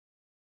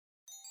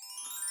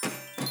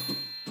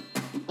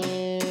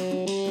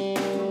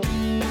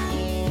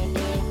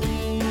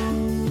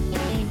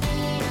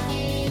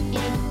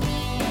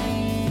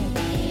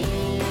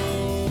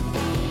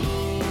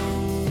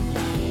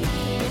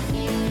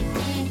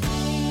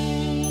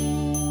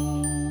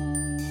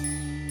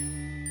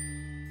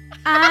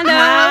I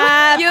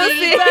know you'll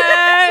see.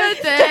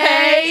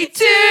 Birthday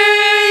to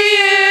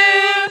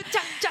you.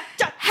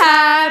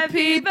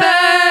 Happy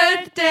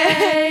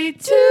birthday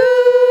to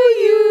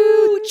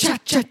you. Cha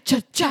cha cha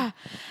cha.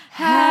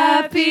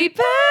 Happy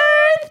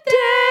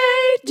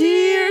birthday,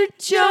 dear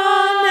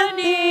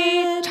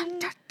Johnny. Cha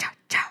cha cha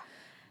cha.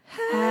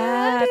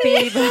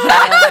 Happy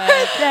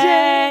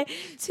birthday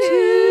to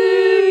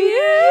you.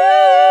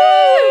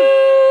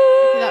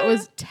 That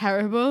was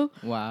terrible.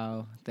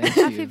 Wow. Thank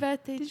you. Happy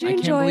birthday. Did you I can't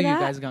enjoy believe that?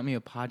 you guys got me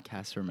a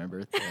podcast for my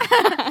birthday.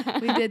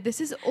 We did.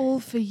 This is all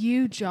for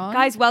you, John.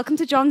 Guys, welcome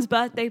to John's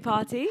birthday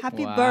party.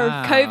 Happy Wow.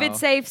 birthday. COVID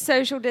safe,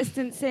 social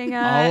distancing,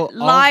 All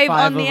live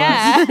five on the of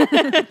us.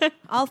 air.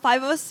 All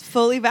 5 of us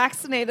fully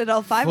vaccinated.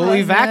 All 5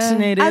 Fully of us.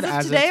 vaccinated As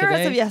of today or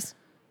as of yes?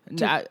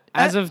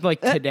 As of like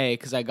today,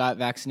 because I got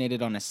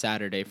vaccinated on a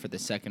Saturday for the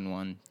second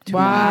one. 2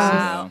 Wow. weeks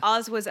Wow. ago.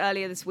 Ours was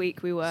earlier this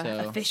week. We were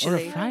So,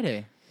 officially. or a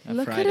Friday.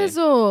 Look at us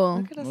all.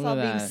 Look at us Look all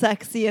at being that.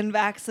 sexy and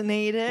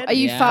vaccinated. Are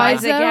you Yeah. Pfizer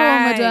Pfizer or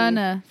gang.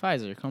 Moderna?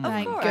 Pfizer, come on.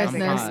 Thank course.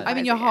 goodness. hot. I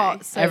mean, you're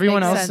hot. So it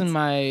Everyone makes else sense. in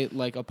my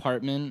like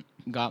apartment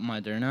got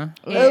Moderna.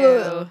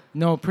 Ew.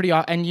 No, pretty.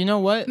 And you know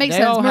what? Makes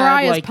they sense. all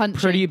Mariah's had like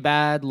punching. pretty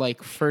bad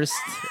like first.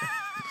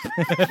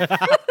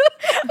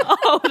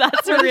 Oh,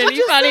 that's really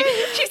funny.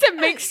 She said,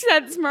 "Makes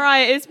sense."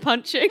 Mariah is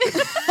punching.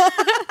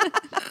 I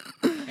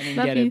didn't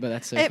Love get you. it, but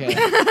that's okay.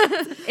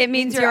 It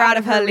means you're out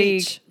of her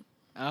league.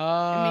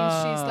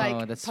 Oh, she's,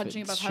 like, that's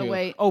punching above her true.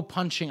 weight. Oh,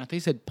 punching. I thought you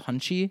said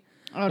punchy.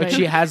 Oh, Like no.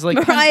 she has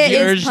like Mariah the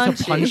is urge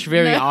punchy. to punch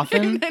very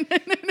often.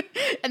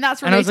 And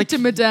that's And I was related like- to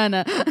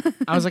Moderna.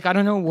 I was like, I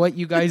don't know what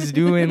you guys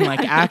do in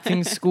like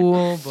acting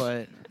school,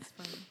 but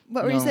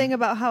What were you No. saying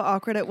about how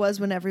awkward it was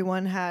when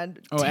everyone had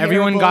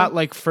everyone terrible- got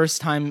like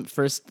first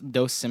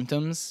dose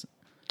symptoms.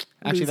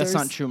 Actually, that's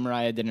not Losers. true.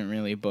 Mariah didn't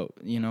really, but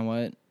you know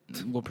what?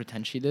 We'll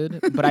pretend she did,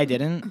 but I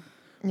didn't.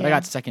 But I Yeah.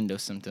 got second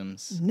dose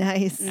symptoms,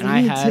 Nice. And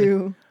I Me had-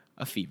 too.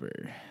 a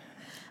fever.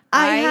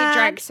 I had-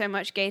 drank so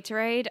much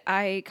Gatorade,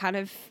 I kind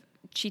of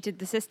cheated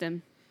the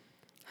system.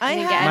 I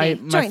didn't had get My any.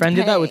 my joint friend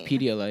did that with pain.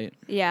 Pedialyte.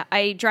 Yeah,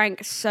 I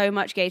drank so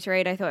much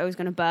Gatorade, I thought I was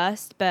going to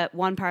burst, but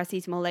one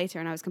paracetamol later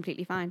and I was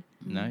completely fine.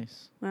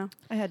 Nice. Well,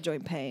 I had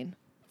joint pain.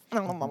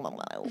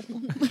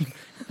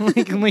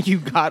 like you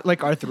got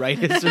like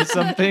arthritis or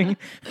something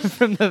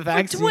from the For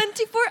vaccine.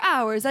 24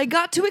 hours, I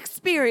got to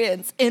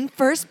experience in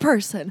first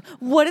person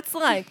what it's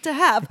like to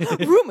have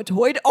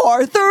rheumatoid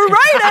arthritis.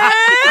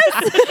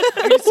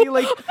 You see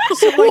like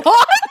some like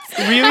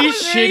really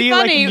was really shitty like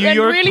funny New and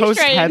York really Post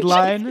strange.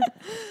 headline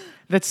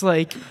that's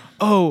like,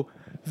 oh,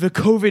 the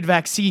COVID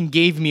vaccine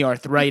gave me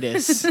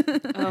arthritis. oh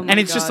my And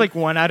it's just God. like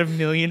one out of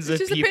millions of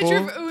Just people.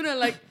 a picture of Una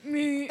like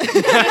me. me.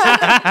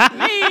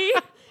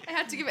 I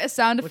had to give it a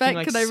sound Looking effect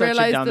like because I such a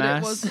realized that dumbass.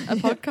 it was a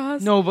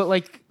podcast. No, but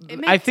like It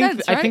I makes think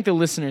sense, I think right? the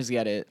listeners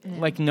get it.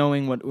 Like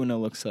knowing what Una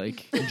looks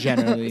like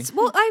generally.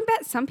 Well, I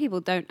bet some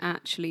people don't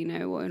actually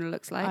know what Una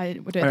looks like. I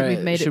don't All think right,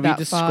 we've made should it we that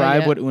far describe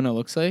yet. what Una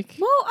looks like?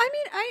 Well, I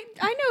mean,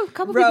 I know a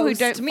couple people who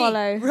don't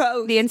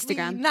follow the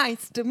Instagram. Be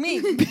nice to me.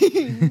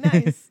 Be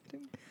nice.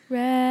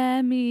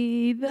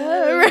 Remy the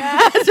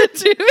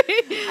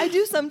Ratatouille. I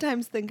do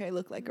sometimes think I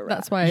look like a rat.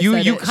 That's why I You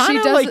said you it. kind She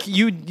of does like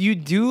it- you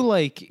do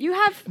like, You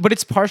have but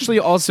it's partially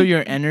also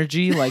your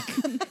energy like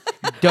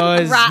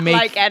does make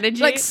rat-like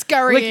energy. like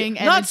scurrying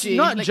like, energy.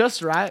 not like,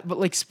 just Rat, but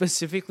like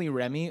specifically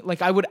Remy.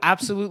 Like I would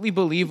absolutely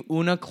believe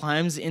Una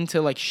climbs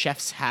into like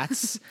chefs'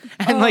 hats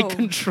and like Oh.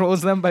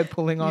 controls them by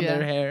pulling on Yeah.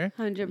 their hair.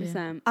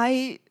 100%.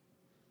 I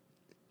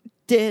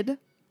did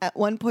at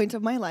one point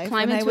of my life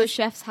Climb when I into a was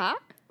chef's hat?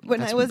 when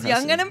That's I was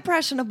young and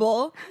impressive.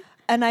 impressionable,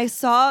 and I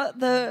saw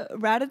the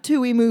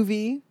Ratatouille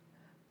movie,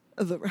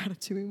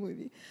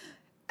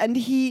 and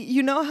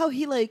you know how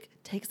he like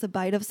takes a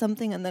bite of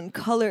something and then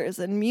colors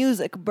and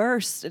music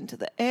burst into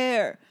the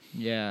air,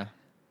 Yeah.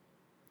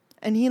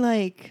 and he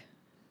like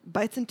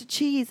bites into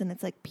cheese and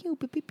it's like pew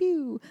pew pew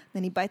pew.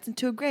 Then he bites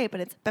into a grape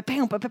and it's pa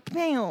pow pa pa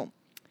pow.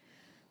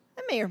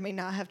 I may or may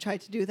not have tried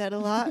to do that a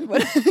lot.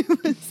 When I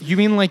was You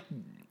mean like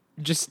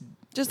just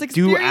just do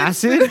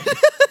experience acid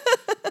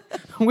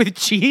with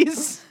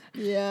cheese?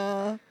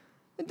 Yeah,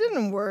 it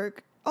didn't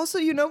work. Also,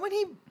 you know when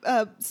he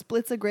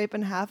splits a grape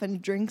in half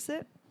and drinks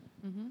it?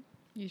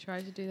 you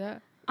tried to do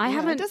that. I Yeah, it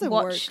haven't doesn't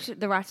watched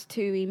the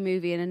Ratatouille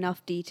movie in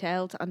enough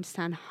detail to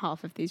understand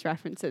half of these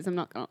references. I'm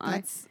not going to lie.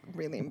 That's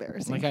really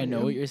embarrassing. Like for I know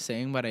you. what you're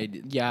saying, but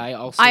I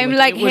also I'm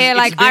like it was- here, it's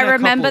like been I a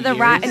remember couple the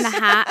rat in years. the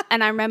hat,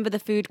 and I remember the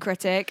food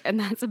critic, and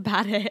that's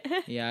about it.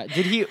 Yeah.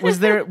 Did he was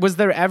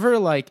there ever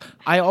like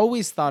I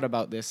always thought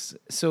about this.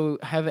 So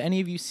have any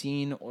of you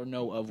seen or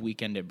know of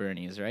Weekend at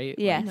Bernie's, right?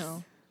 Yes.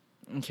 No.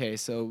 Okay,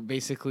 so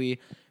basically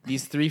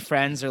these three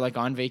friends are like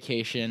on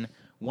vacation.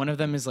 One of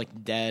them is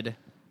like dead.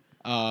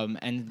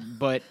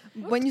 But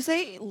When you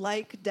say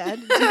like dead,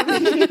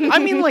 do you mean- I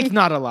mean like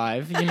not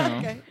alive, you know.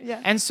 okay,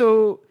 yeah. And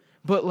so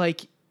but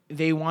like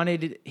they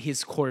wanted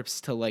his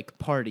corpse to like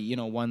party, you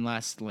know, one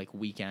last like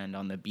weekend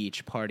on the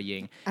beach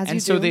partying. As you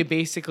and so do. they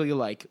basically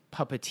like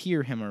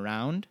puppeteer him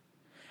around.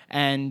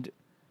 And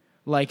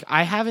like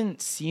I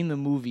haven't seen the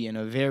movie in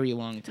a very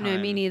long time. No,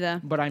 me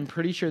neither. But I'm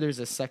pretty sure there's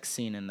a sex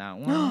scene in that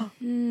one.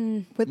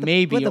 With the,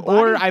 Maybe. with the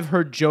Or body? I've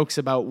heard jokes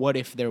about what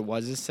if there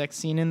was a sex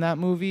scene in that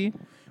movie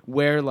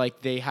where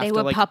like they have They to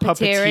were like puppeteering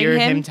puppeteer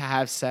him him? to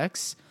have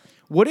sex.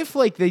 What if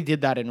like they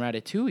did that in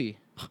Ratatouille?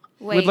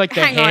 Wait, like, the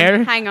hang hair?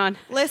 on, hang on.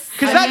 Listen,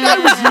 Because that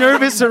guy was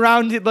nervous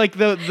around it, like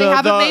the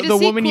haven't made a the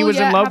woman he sequel was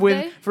in yet, love have with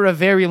they? for a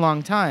very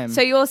long time.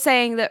 So you're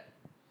saying that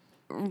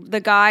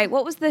the guy,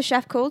 what was the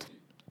chef called?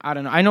 I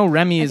don't know. I know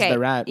Remy is Okay, the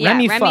rat. yeah,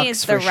 Remy Remy fucks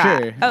is the for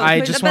rat. sure. Oh, I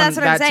but just that's want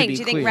what that I'm to saying. be Do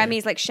you think clear.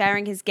 Remy's like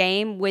sharing his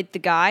game with the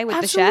guy, with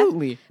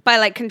Absolutely. the chef, by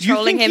like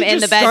controlling think him he in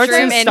the just starts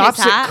bedroom and in stops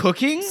his hat? at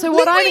cooking? So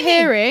what I'm Linguini.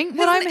 hearing,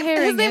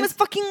 His name is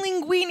fucking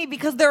Linguini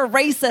because they're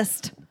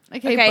racist.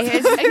 okay, Okay, but-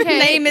 his okay.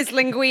 name is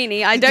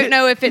Linguini. I don't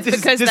know if it's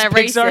because does they're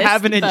Pixar racist.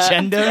 have an but-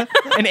 agenda,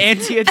 an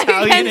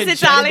anti-Italian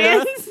Against agenda?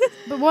 Italians.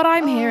 But what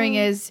I'm hearing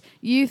is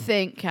you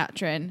think,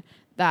 Katrin,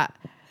 that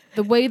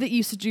the way that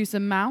you seduce a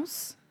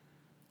mouse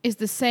is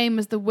the same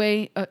as the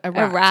way a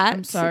rat. rat,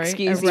 I'm sorry,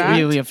 excuse a you. rat.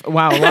 Really,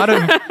 wow, a lot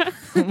of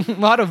a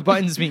lot of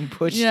buttons being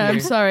pushed Yeah, here. I'm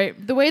sorry.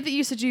 The way that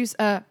you seduce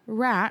a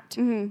rat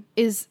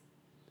is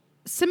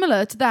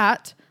similar to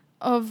that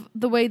of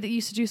the way that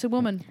you seduce a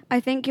woman. I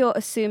think you're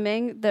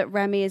assuming that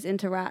Remy is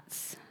into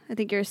rats. I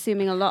think you're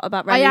assuming a lot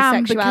about I Remy's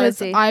am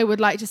sexuality. because I would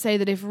like to say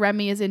that if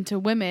Remy is into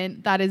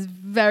women, that is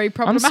very I'm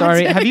problematic.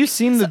 sorry. Have you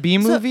seen the Bee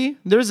movie?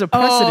 There's a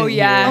precedent. oh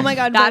yeah, here. Oh my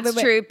God, that's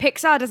wait. true.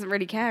 Pixar doesn't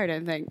really care. I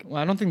don't think.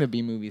 Well, I don't think the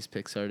Bee movie's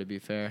Pixar, to be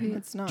fair.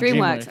 It's not.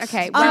 DreamWorks. DreamWorks.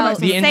 Okay, Oh, well,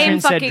 The same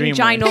intern said fucking DreamWorks.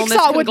 ginormous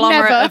Pixar would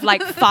conglomerate never. of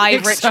like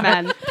 5 rich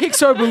men.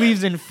 Pixar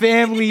believes in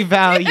family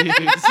values.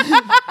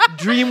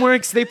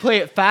 DreamWorks, they play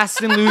it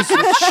fast and loose with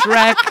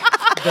Shrek,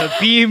 the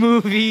Bee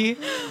movie,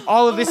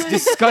 all of this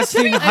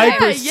disgusting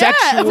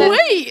hypersexual.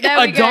 Wait. There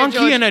we A go, donkey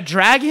George. and a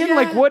dragon?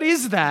 Like, what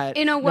is that?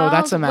 In a No,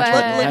 that's a world match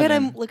where- made in Look at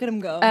heaven. him! Look at him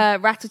go.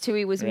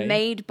 Ratatouille was Right.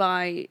 made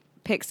by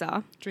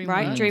Pixar,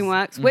 right? DreamWorks.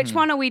 DreamWorks. Which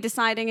one are we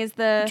deciding is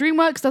the?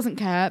 DreamWorks doesn't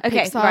care.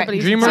 Okay, Pixar right.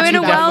 believes DreamWorks So in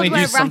a would world definitely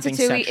where do something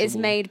Ratatouille is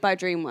sexual. made by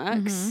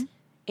DreamWorks,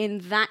 in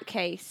that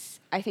case,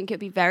 I think it'd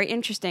be very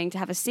interesting to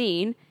have a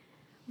scene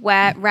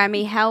where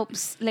Remy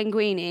helps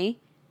Linguini.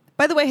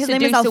 By the way, his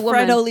name is seduce a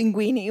woman. Alfredo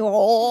Linguini.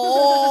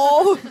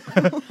 Oh,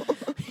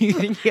 You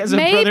think he has a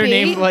brother Maybe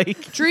named like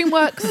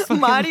DreamWorks.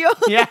 Mario.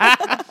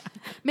 yeah?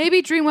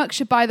 Maybe DreamWorks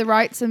should buy the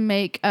rights and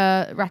make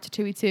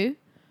Ratatouille 2.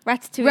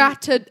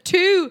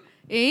 Ratatouille.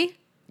 Ratatouille.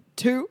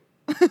 2.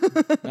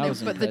 That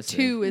was But the impressive.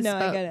 2 is No, I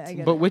spelled. get it. I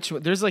get But it. which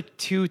one? There's like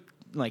 2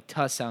 like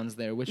tuh sounds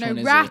there. Which No, one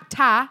is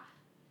rata.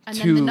 And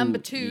then the Two number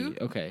E. 2.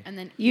 Okay. And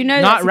then You know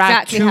Not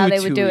that's exactly how they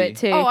would do Ratatouille. it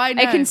too. Oh, I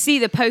know. can see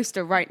the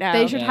poster right now.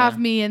 they should Yeah. have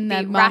me in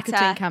their The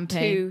marketing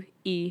campaign. Ratatouille.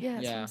 Yeah,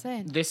 that's what I'm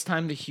saying. This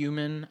time the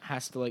human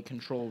has to like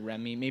control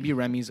Remy. Maybe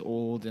Remy's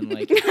old and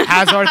like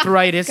has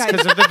arthritis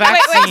because of the Wait,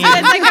 vaccine.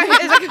 so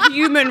there's like a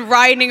human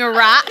riding a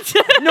rat.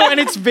 No, and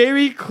it's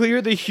very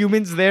clear the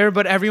human's there,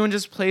 but everyone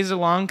just plays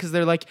along because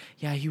they're like,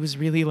 yeah, he was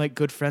really like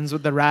good friends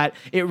with the rat.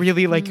 It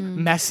really like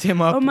messed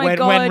him up Oh my when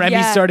God, Remy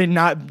yeah. started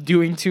not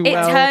doing too It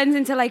well. turns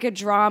into like a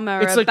drama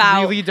It's like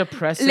about really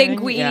depressing.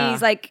 Linguini's Yeah.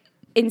 like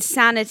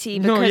insanity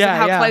No, because yeah, of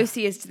how yeah. close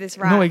he is to this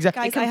rat. No,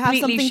 exactly. Guys, It I have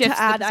completely something shifts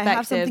to the add. I have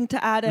perspective. something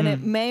to add, and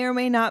it may or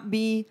may not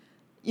be,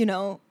 you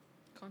know,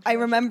 I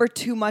remember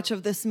too much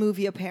of this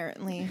movie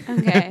apparently.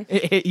 Okay.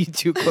 It hit you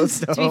too close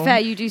to To be home. fair,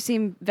 you do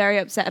seem very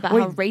upset about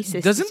Wait, how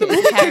racist doesn't it the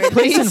is, movie take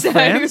place in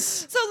apparently,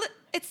 so- France? So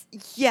it's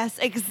yes,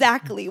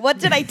 exactly. What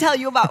did I tell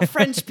you about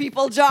French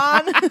people,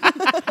 John?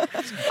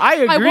 I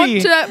agree. I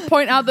want to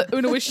point out that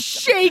Una was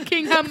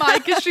shaking her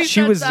mic as she, she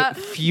said was that.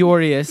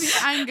 furious.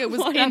 The anger was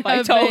What in have her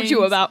I told you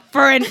veins. about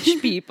French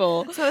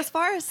people? So as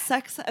far as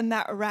sex and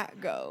that rat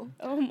go,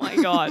 Oh my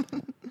god!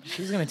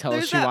 She's gonna tell us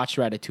There's she that- watched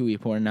Ratatouille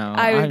porn now.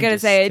 I was I'm gonna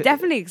just- say it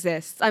definitely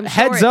exists. I'm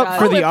Heads sure it up does.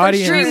 for the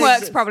audience.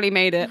 DreamWorks probably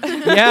made it.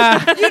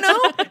 Yeah, you know,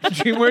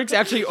 DreamWorks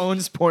actually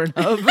owns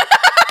Pornhub.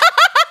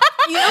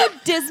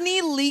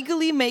 Disney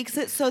legally makes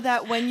it so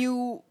that when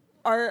you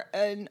are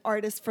an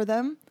artist for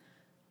them,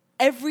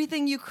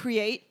 everything you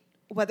create,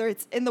 whether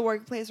it's in the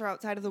workplace or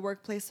outside of the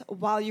workplace,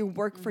 while you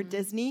work for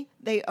Disney,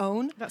 they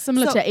own. That's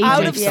similar So to agents.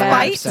 out of Yeah.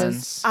 spite,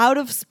 Sense. out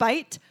of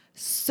spite,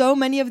 so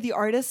many of the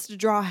artists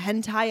draw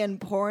hentai and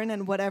porn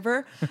and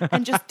whatever,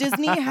 and just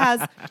Disney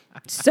has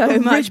So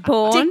much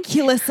porn.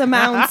 ridiculous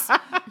amounts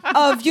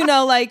of, you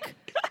know, like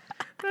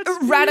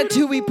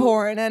Ratatouille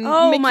porn and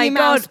Oh Mickey my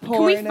Mouse god! porn.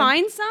 Can we and-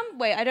 find some?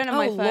 Wait, I don't have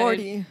my Oh phone.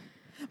 lordy!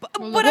 But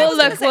We'll what look. I was We'll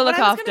gonna look- say- we'll what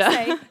look I was gonna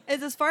after. say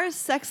is, as far as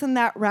Sex and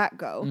that rat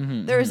go,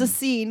 there is a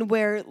scene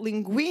where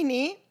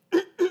Linguini.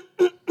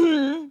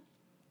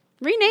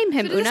 Rename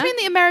him, Does this Una. mean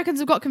the Americans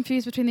have got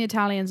confused between the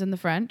Italians and the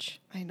French?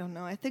 I don't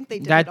know. I think they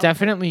did That it on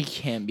definitely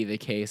can't be the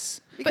case.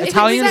 Because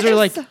Italians it's are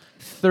like set-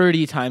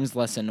 30 times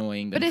less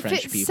annoying than But if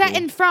French it's people. set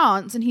in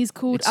France and he's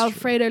called It's true.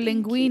 Alfredo Of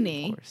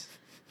Linguini, course.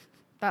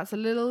 That's a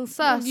little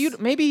sus.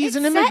 Maybe he's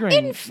an It's set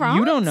immigrant. in France?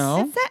 You don't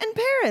know. It's set in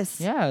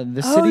Paris. Yeah,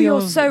 the Oh, city you're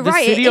of so the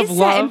right. city It of is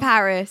set in love.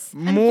 Paris.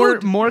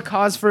 More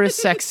cause for a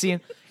sex scene.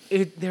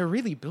 They're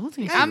really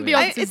building to it.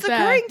 Ambiance It's is there.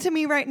 occurring to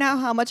me right now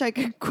how much I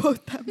could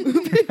quote that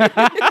movie.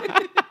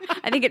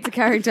 I think it's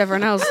occurring to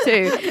everyone else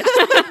too.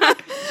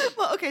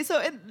 Well, okay, so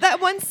in that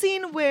one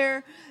scene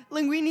where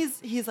Linguini's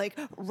he's like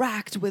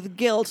racked with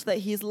guilt that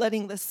he's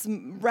letting this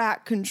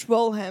rat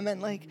control him,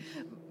 and like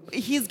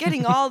he's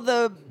getting all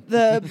the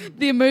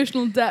The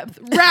emotional depth,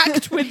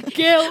 racked with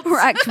guilt.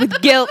 Racked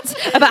with guilt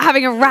about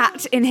having a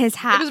rat in his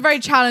hat. It was a very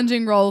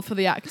challenging role for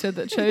the actor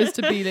that chose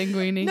to be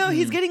Linguini. no,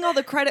 he's getting all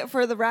the credit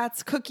for the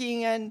rat's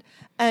cooking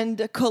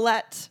and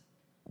Colette.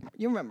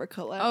 You remember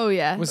Colette? Oh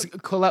yeah.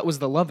 Colette was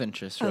the love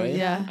interest, right?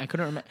 yeah. I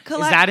couldn't remember. Is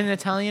Colette- that an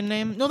Italian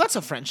name? No, that's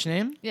a French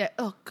name. Yeah.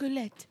 Oh,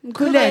 Colette.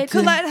 Colette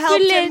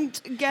helped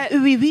him get.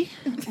 Oui, oui.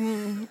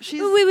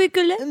 She's Oui, oui,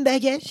 Colette.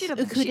 Baguette. she a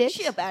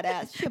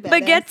badass. She a badass.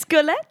 Baguette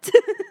Colette.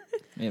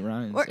 It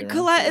rhymes. Or it rhymes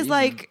Colette for is a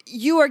like,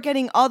 you are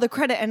getting all the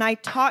credit and I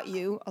taught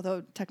you,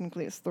 although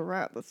technically it's the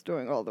rat that's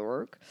doing all the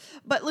work.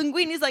 But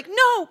Linguini's like,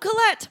 no,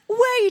 Colette,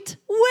 wait.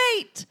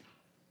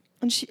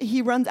 And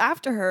he runs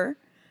after her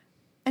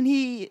and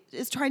he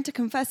is trying to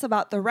confess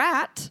about the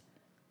rat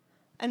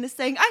and is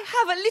saying, I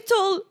have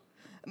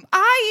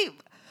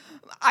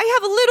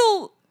a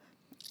little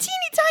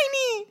teeny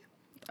tiny.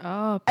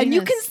 Oh, And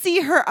you penis. can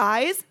see her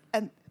eyes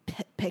and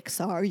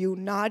Pixar, you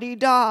naughty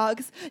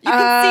dogs. You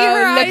can see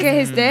her look eyes at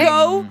his dick.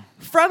 go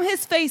from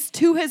his face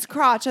to his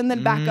crotch and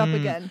then back up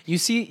again. You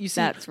see,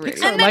 That's really Pixar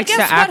cool. And then likes to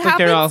guess act what like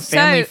they're all happens?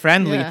 family So-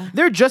 friendly. Yeah.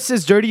 They're just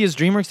as dirty as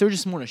DreamWorks. They're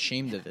just more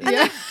ashamed of it.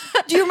 Yeah.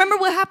 Do you remember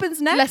what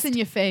happens next? Less in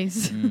your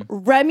face.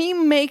 Remy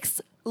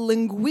makes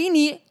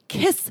Linguini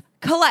kiss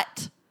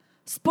Colette.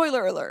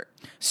 Spoiler alert.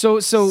 So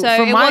So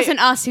from it my, wasn't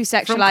us who from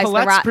sexualized the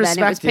Colette's rat then,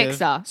 it was perspective-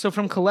 Pixar. So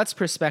from Colette's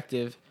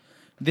perspective,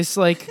 this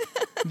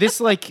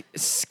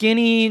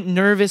skinny,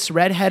 nervous,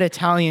 redhead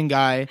Italian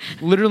guy,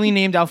 literally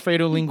named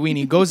Alfredo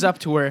Linguini, goes up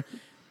to her,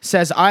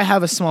 says, "I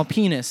have a small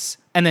penis,"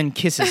 and then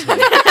kisses her.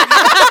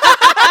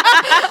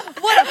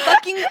 What a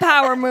fucking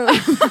power move.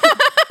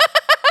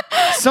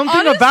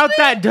 Something about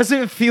that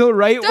doesn't feel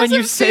right when you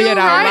Doesn't say feel it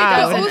out right,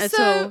 loud. but Doesn't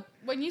at all. also,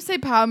 when you say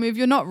power move,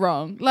 you're not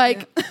wrong.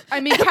 Like, I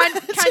mean,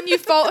 can you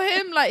fault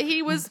him? Like,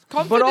 he was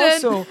confident. But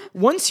also,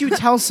 once you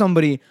tell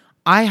somebody,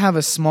 "I have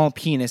a small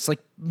penis," like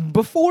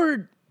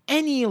before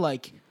any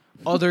like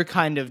other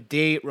kind of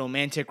date,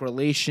 romantic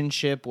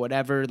relationship,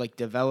 whatever, like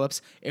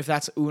develops, if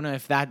that's Una,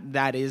 if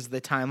that is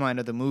the timeline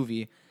of the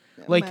movie,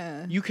 like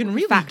Man. you can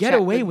really Fact get check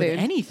away with with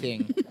Boone.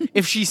 anything.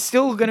 If she's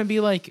still gonna be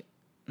like,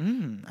 I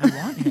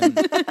want him.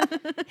 Him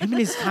and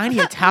his tiny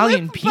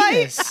Italian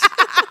penis.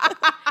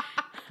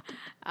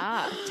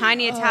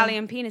 Tiny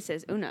Italian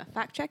penises. Una,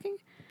 fact checking?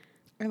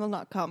 I will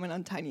not comment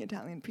on tiny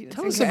Italian penises.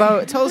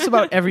 Tell us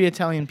about every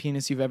Italian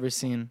penis you've ever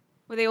seen.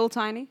 Were they all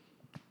tiny?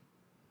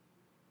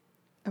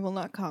 I will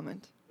not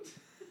comment.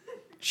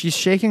 She's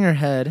shaking her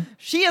head.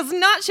 She is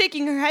not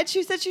shaking her head.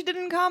 She said she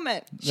didn't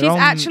comment. She's all-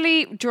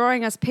 actually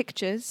drawing us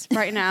pictures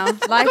right now.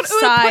 Life Una,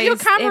 size. put your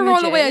camera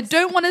all away. I images.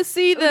 don't want to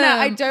see them. No,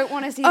 I don't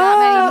want to see that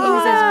many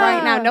penises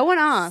right now. No one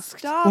asked.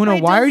 Stop. Una, I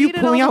why are you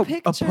deleted pulling all out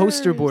the a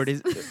poster board?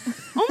 pictures.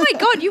 Oh my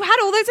god, you had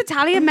all those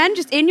Italian men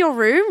just in your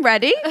room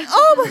ready?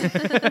 Oh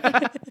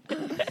my.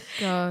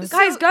 God.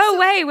 Guys, go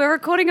away. We're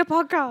recording a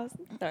podcast.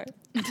 Sorry.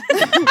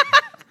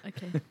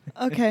 Okay,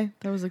 Okay.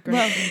 that was a great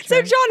intro.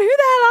 So, John, who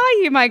the hell are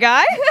you, my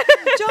guy?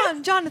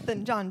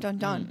 Jonathan.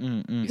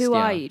 Who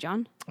are you,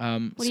 John? So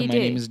do you my do?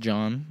 name is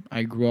John.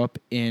 I grew up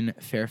in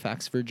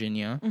Fairfax,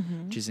 Virginia,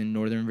 Mm-hmm. which is in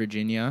Northern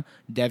Virginia.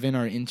 Devin,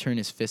 our intern,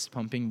 is fist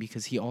pumping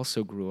because he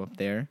also grew up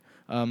there.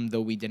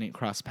 Though we didn't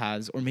cross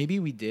paths, or maybe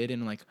we did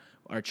in like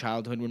our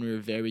childhood when we were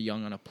very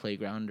young on a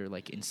playground or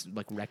like in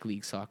like rec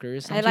league soccer or I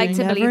something. like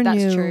to Never believe that's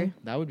knew. true.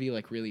 That would be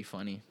like really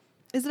funny.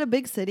 Is it a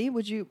big city?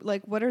 Would you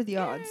like? What are the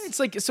odds? It's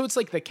like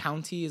the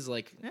county is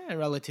like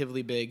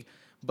relatively big,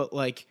 but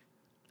like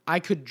I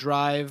could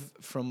drive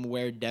from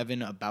where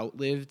Devin about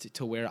lived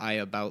to where I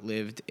about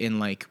lived in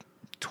like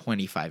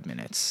 25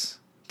 minutes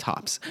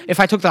tops. If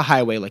I took the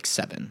highway, like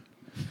 7.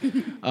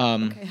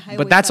 highway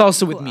But that's 7,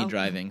 also with cool. me Okay.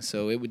 driving,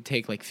 so it would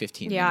take like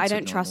 15 Yeah, minutes. I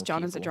with don't trust normal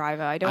John as a people.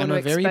 driver. I don't I'm want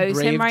a to very expose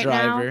brave him right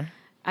driver.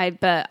 now.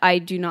 But I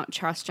do not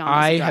trust John as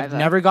I a driver. have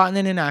never gotten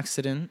in an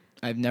accident.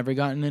 I've never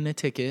gotten in a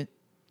ticket.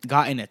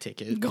 Gotten a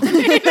ticket.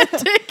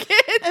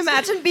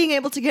 Imagine being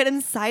able to get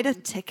inside a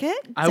ticket.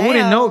 I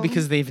wouldn't know Damn.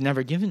 because they've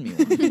never given me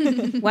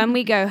one. When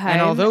we go home.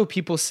 And although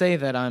people say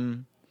that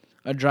I'm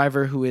a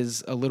driver who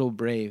is a little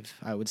brave,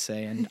 I would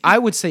say, and I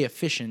would say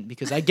efficient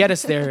because I get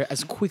us there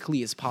as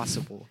quickly as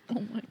possible.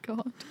 Oh my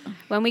god.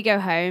 when we go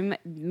home,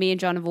 me and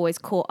John have always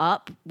caught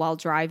up while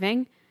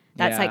driving.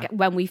 That's Yeah. like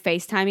when we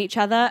FaceTime each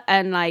other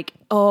and like,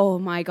 oh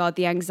my God,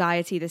 the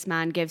anxiety this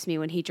man gives me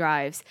when he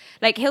drives.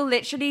 Like he'll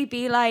literally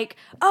be like,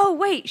 oh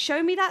wait,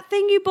 show me that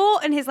thing you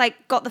bought. And he's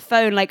like got the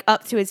phone like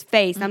up to his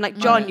face. And I'm like,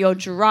 John, you're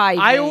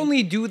driving. I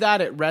only do that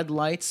at red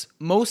lights.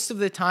 Most of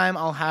the time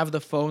I'll have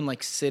the phone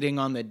like sitting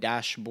on the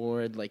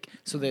dashboard, like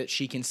so that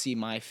she can see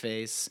my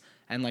face.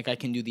 and like I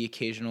can do the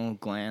occasional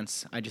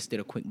glance. I just did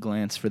a quick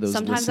glance for those.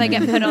 Sometimes I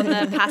listening. get put on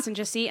the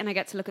passenger seat and I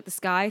get to look at the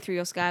sky through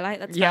your skylight.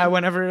 That's Yeah, fun.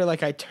 whenever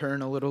like I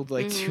turn a little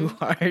like too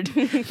hard,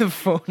 the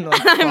phone.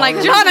 Like, I'm like,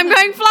 falls. John, I'm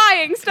going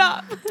flying.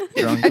 Stop.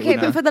 Drunk Okay,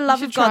 Una. but for the love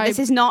You of should God, try- this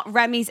is not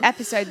Remy's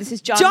episode. This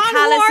is John John, who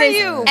are Callis's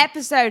you?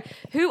 episode.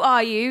 Who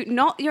are you?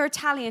 Not your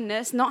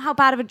Italianness, not how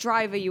bad of a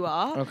driver you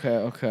are.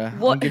 Okay.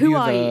 What- I'll give who you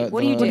are the, you?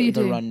 What do you do? What do you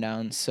The do?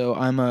 rundown. So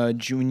I'm a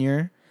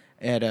junior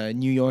at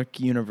New York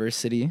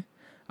University.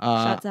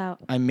 Shouts out.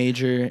 I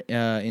major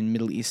in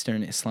Middle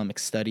Eastern Islamic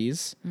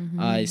Studies. Mm-hmm.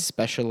 I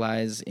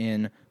specialize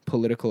in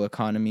political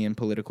economy and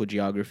political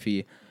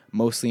geography,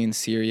 mostly in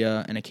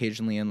Syria and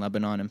occasionally in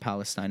Lebanon and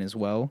Palestine as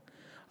well.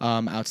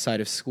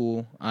 Outside of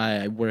school,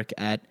 I work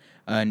at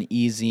an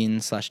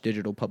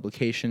e-zine/digital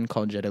publication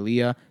called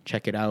Jadaliya.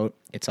 Check it out.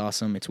 It's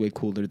awesome. It's way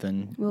cooler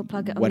than We'll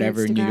plug it on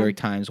whatever New Instagram. York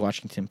Times,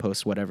 Washington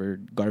Post, whatever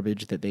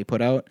garbage that they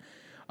put out.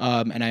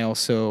 And I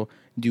also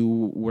do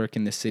work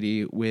in the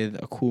city with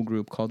a cool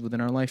group called Within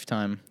Our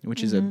Lifetime,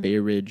 which is a Bay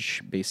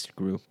Ridge-based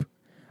group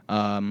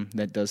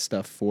that does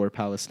stuff for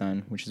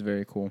Palestine, which is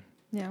very cool.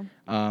 Yeah.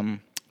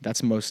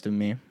 That's most of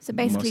me. So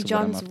basically, most of what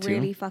I'm John's up to.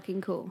 really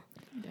fucking cool.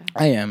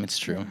 I am. It's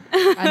true.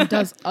 And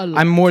does a lot.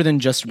 I'm more than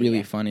just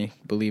really funny,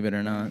 believe it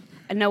or not.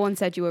 And no one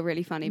said you were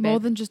really funny, more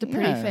babe. than just a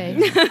pretty Yeah.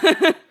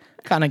 face.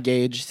 Kind of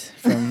gauged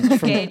from.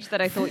 Gauge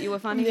that I thought you were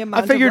funny. The I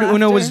amount of figured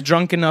Una was laughter.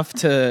 drunk enough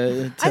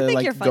to I think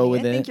like you're funny. go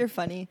with I it. think you're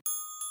funny.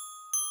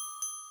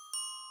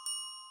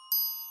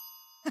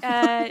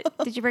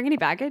 Did you bring any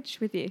baggage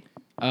with you?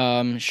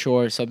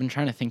 Sure. So I've been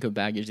trying to think of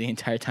baggage the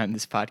entire time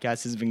this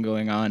podcast has been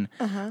going on.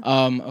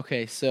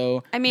 Okay,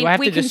 so I mean, do I have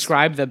we to can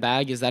describe the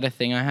bag? Is that a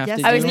thing I have Yes.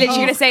 to do? I was literally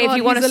going to say, if God,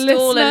 you want to he's a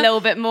stall a listener. little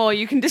bit more,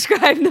 you can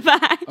describe the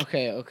bag.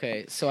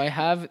 Okay. So I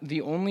have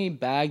the only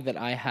bag that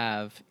I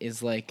have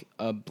is like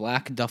a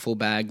black duffel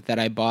bag that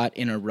I bought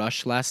in a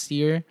rush last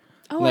year.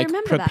 Oh, I like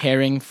remember that.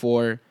 preparing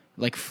for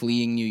like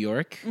fleeing New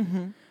York.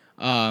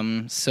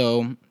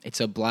 So it's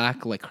a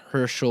black like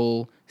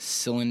Herschel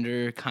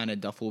cylinder kind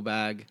of duffel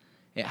bag.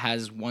 It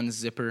has one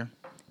zipper.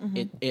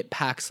 It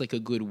packs like a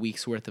good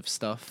week's worth of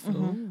stuff.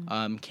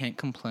 Can't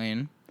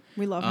complain.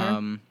 We love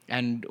her.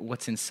 And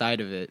what's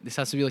inside of it? This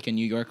has to be like a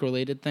New York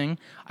related thing.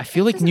 I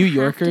feel like New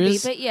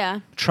Yorkers But yeah.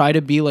 try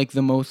to be like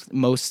the most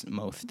Can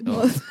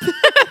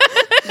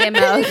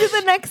you do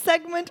the next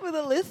segment with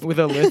a list? with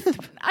a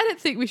lisp. I don't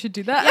think we should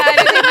do that. Yeah, I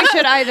don't think we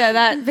should either.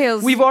 That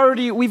feels. We've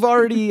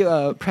already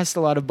pressed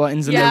a lot of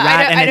buttons in Yeah, the I rat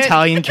don't- I and don't-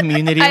 Italian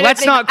community. I don't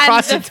Let's think- not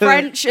cross and it the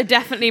French are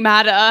definitely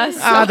mad at us.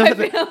 So I feel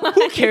like-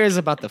 Who cares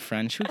about the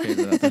French? Who cares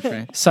about the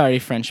French? Sorry,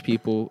 French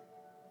people.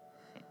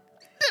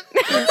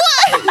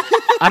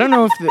 I don't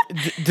know if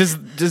do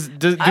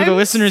the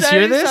listeners so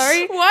hear this?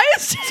 sorry. Why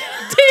is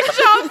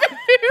Deja Vu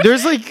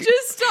There's like,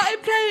 just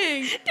started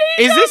playing? is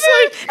this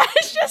like?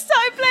 It's just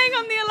started playing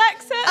on the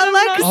Alexa. and I'm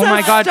Alexa, not- Oh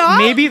my god! Stop.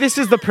 Maybe this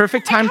is the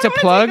perfect time to wanna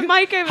take plug a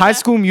mic over High there.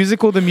 School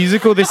Musical, the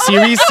musical, the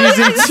series,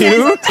 season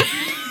 2.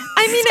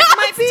 I mean, it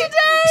might be.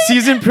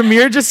 Season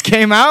premiere just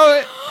came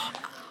out.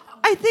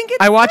 I think it's.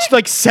 I watched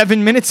like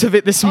 7 minutes of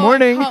it this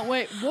morning. I can't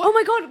wait. What? Oh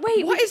my god!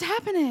 Wait, What is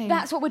happening?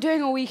 That's what we're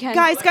doing all weekend.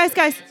 guys.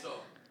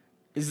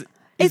 Is-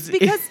 It's is-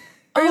 because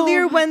Oh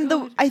earlier my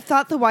when I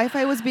thought the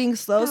Wi-Fi was being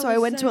slow, so I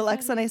was went so to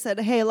Alexa and I said,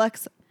 "Hey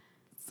Alexa."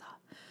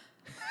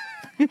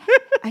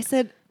 I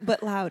said,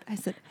 but loud. I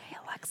said, "Hey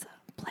Alexa,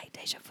 play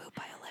Deja Vu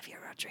by Olivia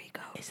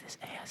Rodrigo." Is this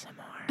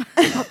ASMR?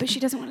 Oh, but she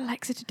doesn't want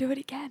Alexa to do it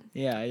again.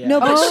 Yeah, yeah. No,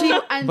 but Oh, she.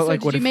 and But so like,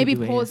 did what you if we maybe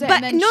do it pause here? it? But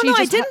and then no, she I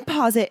just didn't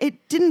pause it.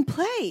 It didn't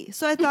play.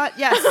 So I thought,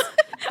 yes,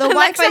 the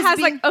Alexa Wi-Fi has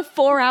like a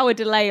 4-hour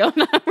delay on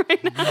her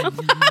right now.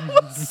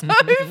 so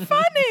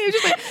funny. It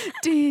was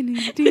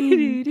just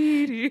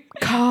like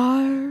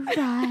car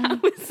ride.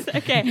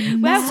 Okay,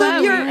 where So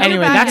were you're- we?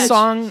 Anyway, Baggage. that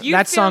song You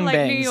that feel song like New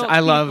bangs. York I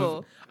love.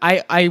 people.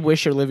 I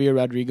wish Olivia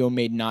Rodrigo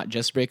made not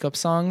just breakup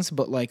songs,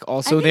 but like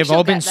also think they've she'll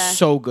all been get there.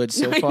 so good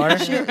so far.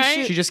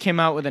 Right? She just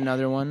came out with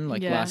another one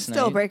like Yeah. last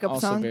Still a night. breakup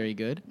also song. very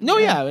good. No,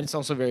 yeah, it's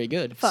also very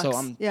good. So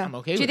Fucks, yeah. I'm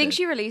okay Do you with think it.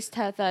 she released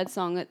her third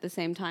song at the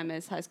same time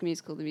as High School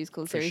Musical, the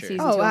musical series sure.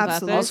 season Oh, 2 on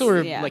absolutely. purpose? Also,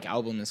 her Yeah. like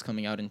album is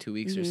coming out in 2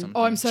 weeks or something.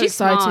 Oh, I'm so She's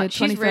excited. smart.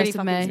 She's 21st really of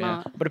fucking May.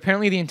 smart. Yeah. But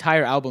apparently the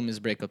entire album is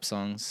breakup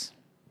songs.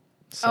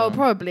 So. Oh,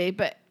 probably,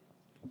 but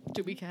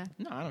do we care?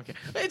 No, I don't care.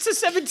 It's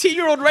a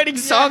 17-year-old writing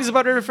songs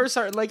about her first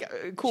art. Like,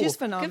 cool. She's Good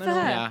phenomenal. for her.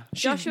 Yeah.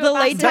 Joshua The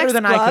Bassett. latex Better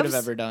than I could have gloves.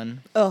 ever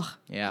done. Ugh.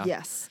 Yeah.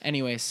 Yes.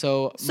 Anyway,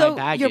 so So, my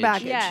baggage. your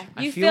baggage. Yeah,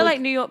 I you feel feel like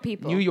like New York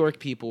people. New York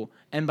people.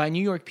 And by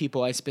New York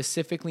people, I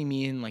specifically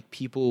mean like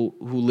people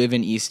who live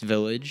in East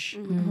Village.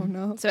 Oh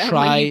no. So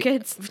Try NYU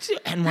kids.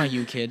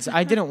 NYU kids.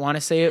 I didn't want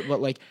to say it, but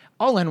like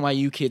all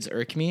NYU kids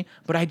irk me.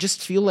 But I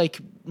just feel like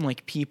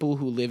people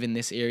who live in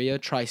this area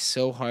try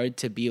so hard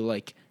to be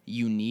like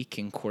unique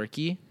and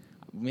quirky.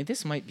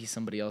 this might be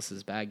somebody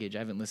else's baggage. I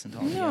haven't listened to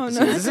all the No, no,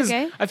 episodes. that's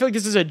okay. I feel like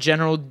this is a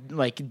general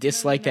like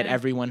dislike that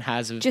everyone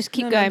has of Just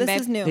keep No, going, this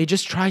babe. is new. they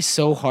just try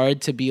so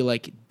hard to be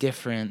like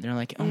different. They're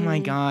like, oh my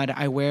Mm. God,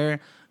 I wear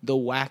the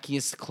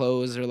wackiest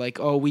clothes, or like,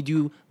 oh, we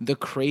do the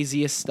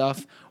craziest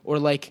stuff, or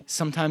like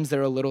sometimes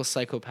they're a little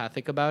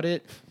psychopathic about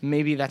it.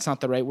 Maybe that's not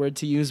the right word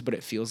to use, but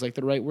it feels like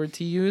the right word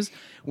to use,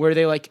 where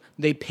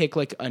they pick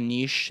like a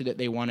niche that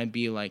they want to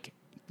be like,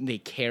 they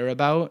care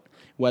about,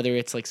 whether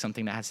it's like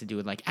something that has to do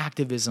with like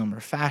activism or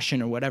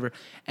fashion or whatever,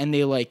 and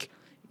they like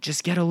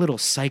just get a little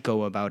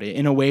psycho about it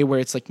in a way where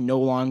it's like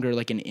no longer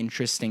like an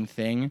interesting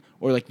thing,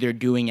 or like they're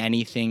doing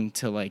anything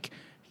to like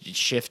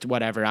shift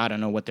whatever. I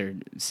don't know what they're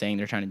saying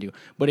they're trying to do,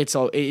 but it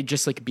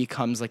just like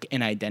becomes like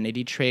an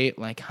identity trait.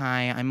 Like,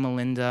 hi, I'm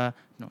Melinda.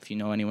 I don't know if you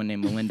know anyone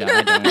named Melinda.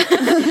 I don't.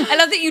 I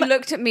love that you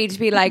looked at me to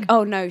be like,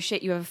 oh no,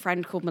 shit, you have a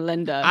friend called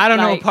Melinda. I don't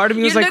know, Like, part of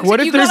me you was like, looked what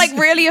at- if you got there's-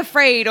 like really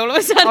afraid all of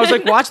a sudden? I was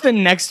like, watch the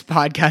next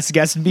podcast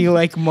guest be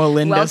like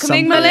Melinda. welcoming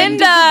something.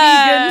 Melinda.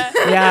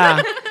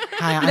 Yeah.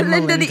 Hi, I'm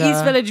Melinda, Melinda. the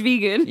East Village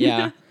vegan.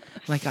 Yeah.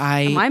 Like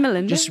Am I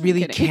Melinda? just I'm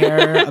really kidding.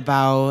 care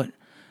about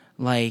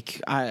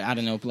like I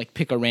don't know, like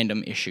pick a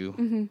random issue.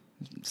 Mm-hmm.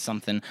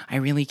 Something. I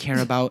really care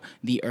about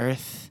the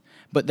earth,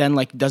 but then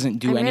like doesn't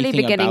do I'm anything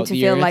really beginning about to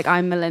the feel earth. like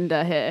I'm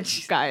Melinda here,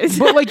 guys.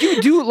 But like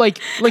you do like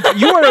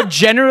you are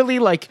generally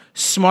like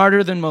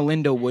smarter than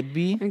Melinda would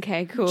be.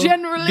 Okay, cool.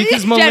 Generally.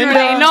 Because Melinda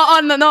Generally,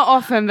 not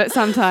often, but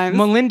sometimes.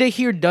 Melinda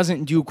here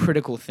doesn't do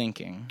critical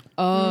thinking.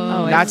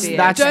 Oh, I That's see.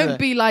 that's Don't the-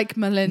 be like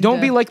Melinda. Don't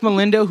be like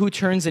Melinda, who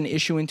turns an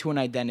issue into an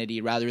identity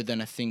rather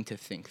than a thing to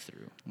think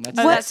through. Let's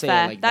Oh, not that's say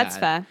fair. it like That's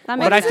that. fair. That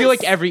But I makes feel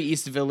like sense. every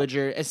East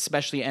Villager,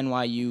 especially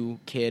NYU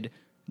kid,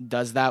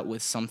 does that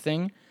with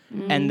something.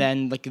 Mm. And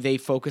then like they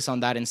focus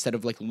on that instead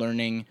of like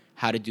learning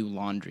how to do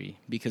laundry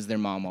because their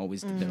mom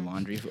always did their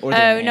laundry. Or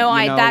their Oh aunt, no,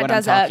 you know that what I'm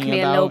does irk talking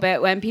me a little about?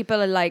 bit when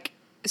people are like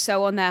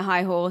so on their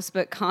high horse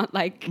but can't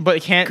like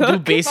But can't do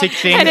cook. basic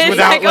things and it's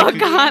without like, like oh,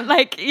 can't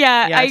like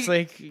yeah, it's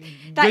like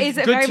that good, is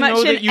good very to much know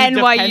an that you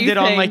NYU depended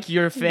on thing. like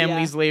your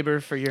family's labor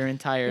for your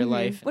entire Mm-hmm.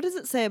 life. What does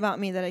it say about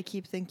me that I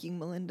keep thinking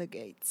Melinda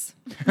Gates?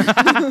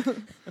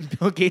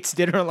 Bill Gates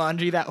did her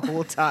laundry that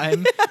whole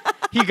time.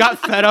 He got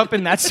fed up,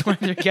 and that's why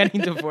they're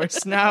getting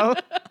divorced now.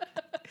 Bill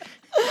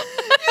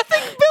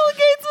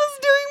Gates was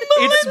doing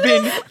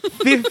Melinda. It's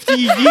been 50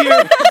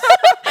 years.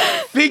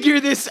 Figure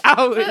this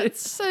out.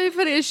 It's so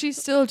funny. Is she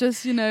still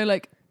just,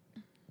 like...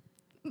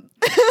 I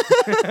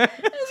was going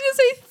to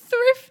say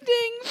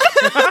thrifting.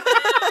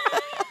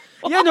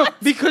 Yeah, no,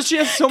 because she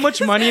has so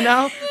much money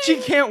now, she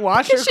can't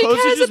wash her Because she clothes.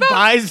 She cares just about-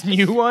 buys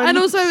new ones. And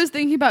also I was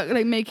thinking about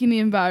like making the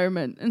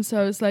environment. And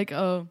so I was like,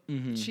 oh,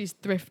 Mhm. she's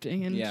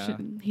thrifting and Yeah.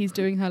 he's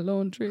doing her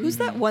laundry. Who's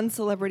that one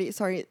celebrity?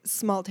 Sorry,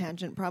 small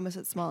tangent. Promise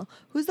it's small.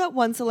 Who's that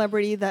one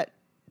celebrity that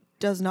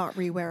does not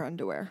rewear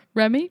underwear?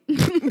 Remy? Do He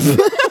doesn't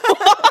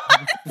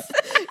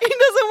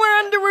wear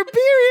underwear.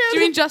 Period. you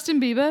mean Justin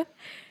Bieber?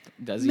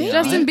 Does he?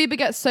 Justin not? Bieber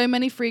gets so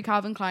many free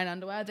Calvin Klein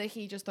underwear that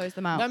he just throws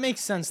them out. That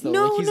makes sense though.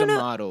 No, like he's no, a no.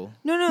 model.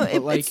 No,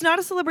 But, like- it's not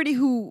a celebrity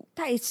who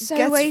That is so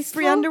gets wasteful.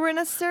 free underwear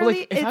But necessarily.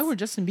 like, if I It's- were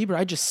Justin Bieber,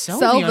 I'd just sell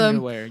Sell the them.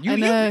 underwear. I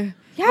know.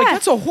 Yeah. Like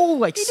that's a whole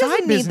like he side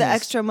doesn't need business. the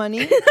extra money.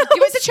 Give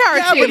it to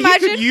charity. Yeah, but he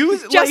Imagine could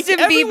use Justin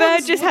like, Bieber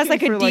everyone's just has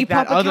like looking a for, like, Depop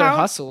that other account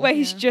hustle. where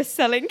he's just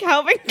selling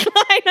Calvin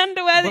Klein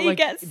underwear that But, he like,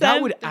 gets sent.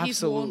 that would That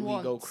he's worn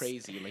absolutely go once.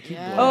 crazy. Like he'd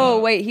Yeah. blow Oh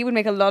up. wait, he would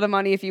make a lot of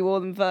money if you wore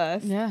them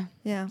first. Yeah.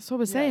 yeah. That's what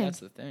we're Yeah, saying. that's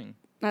the thing.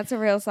 That's a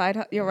real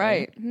side. You're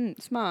right.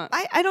 Smart.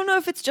 I don't know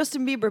if it's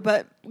Justin Bieber,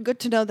 but good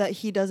to know that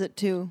he does it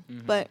too.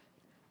 Mm-hmm. But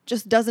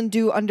just doesn't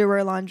do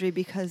underwear laundry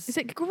because Is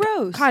it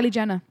gross? Kylie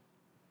Jenner.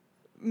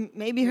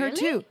 Maybe her Really?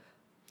 too.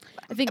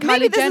 I think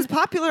Maybe Kylie this is Jenner.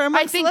 popular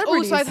among I think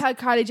celebrities. also I've heard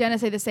Kylie Jenner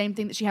say the same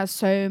thing, that she has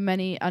so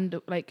many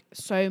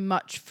so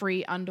much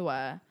free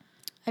underwear.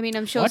 I mean,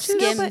 I'm sure Watch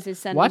this- Skims is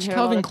sending Watch her a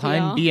Calvin lot of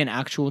Klein PR. be an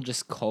actual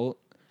just cult.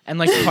 And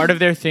like part of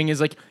their thing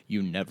is like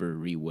you never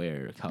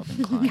rewear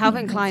Calvin Klein.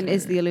 Calvin Klein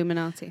is the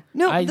Illuminati.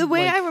 No, I, the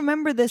way like, I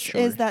remember this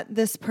sure. is that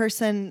this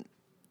person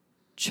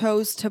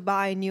chose to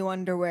buy new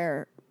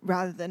underwear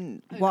rather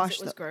than wash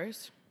them.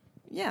 gross.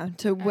 Yeah,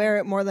 to wear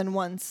it more than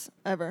once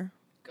ever.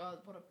 God,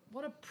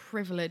 what a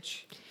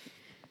privilege.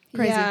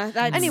 Crazy. Yeah,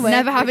 that's Anyway,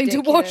 Never having to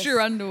wash ridiculous. your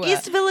underwear.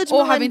 East Village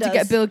or having to Melindas.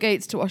 get Bill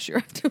Gates to wash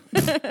your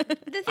underwear.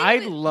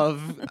 I'd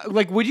love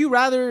like would you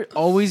rather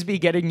always be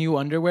getting new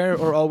underwear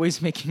or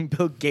always making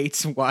Bill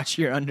Gates wash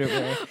your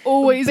underwear?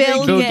 Always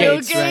Bill making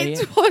Gates, Bill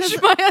Gates wash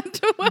my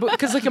underwear.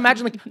 Because like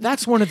imagine like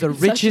that's one of the Such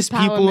a richest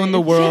power people in the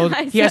move. world.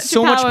 Yeah, He has such a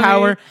so much power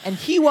power move. and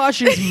he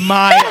washes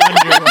my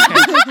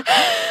underwear.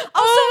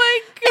 Oh my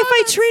god! If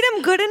I treat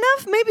him good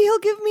enough, maybe he'll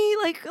give me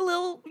like a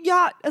little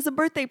yacht as a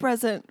birthday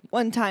present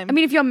one time. I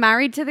mean, if you're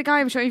married to the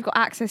guy, I'm sure you've got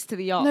access to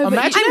the yacht. No, but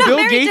Imagine I'm not Bill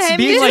married to Gates him.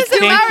 being This like isn't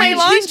thank my you.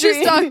 laundry. She's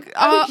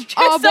just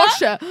our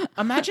washer.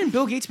 Imagine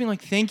Bill Gates being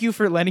like, "Thank you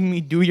for letting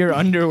me do your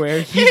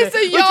underwear." Here's a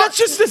like, yacht. that's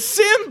just a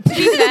simp. To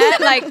be fair,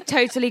 like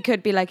totally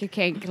could be like a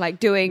kink, like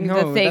doing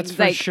No, the that's things.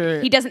 for Like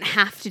sure. he doesn't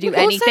have to do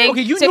Also- anything.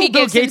 Okay, you so know he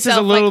Bill gives Gates is a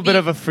himself, little like, bit the-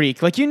 of a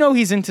freak. Like you know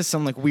he's into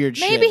some like weird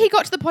shit. Maybe he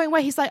got to the point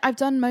where he's like, I've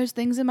done most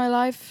things in my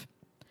life.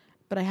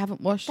 but I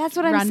haven't washed That's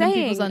what I'm random saying.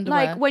 people's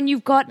underwear. Like when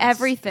you've got That's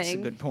everything,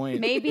 a good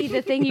point. maybe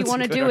the thing you That's a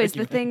want to good do is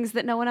the argument. things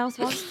that no one else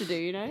wants to do.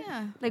 You know,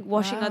 Yeah. like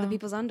washing other Wow.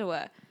 people's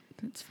underwear.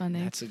 It's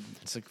funny. That's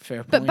a fair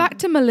point. But back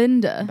to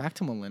Melinda. back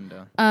to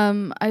Melinda.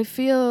 I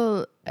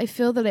feel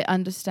that I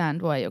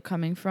understand where you're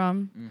coming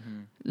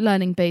from.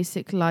 Learning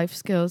basic life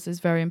skills is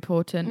very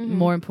important,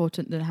 more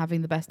important than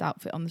having the best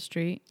outfit on the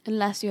street.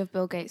 Unless you have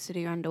Bill Gates to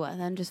do your underwear,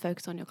 then just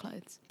focus on your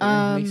clothes.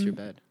 Who makes your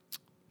bed?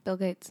 Bill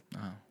Gates, Oh.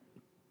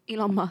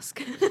 Elon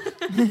Musk.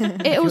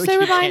 It also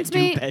reminds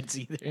me. Beds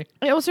either.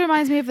 It also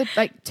reminds me of the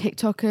like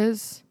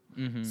TikTokers.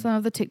 Some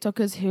of the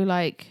TikTokers who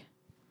like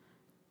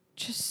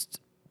just.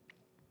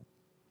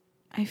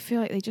 I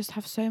feel like they just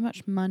have so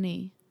much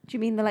money. Do you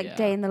mean the like Yeah.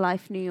 day in the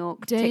life New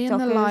York? Day in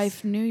the TikTokers?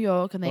 life, New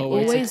York, and they Oh,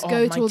 it's always like, go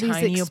oh, to my all these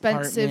tiny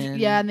expensive,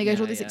 apartment. and they go to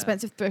all Yeah, these yeah.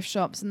 expensive thrift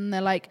shops, and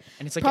they're like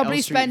And it's like probably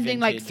L Street spending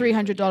like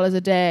vintage, $300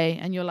 a day,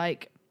 and you're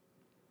like,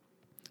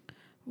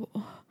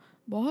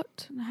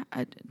 what?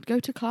 I go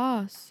to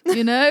class,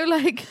 you know,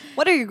 like.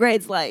 What are your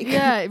grades like?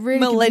 Yeah, it really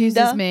Melinda?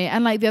 confuses me.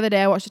 And like the other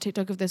day, I watched a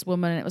TikTok of this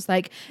woman, and it was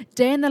like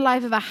day in the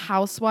life of a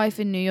housewife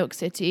in New York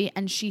City,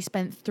 and she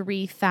spent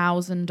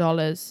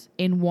 $3,000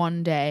 in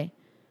one day.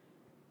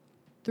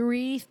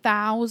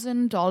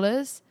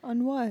 $3,000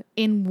 On what?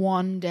 in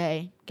one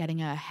day, getting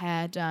her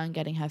hair done,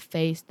 getting her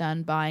face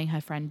done, buying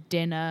her friend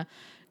dinner,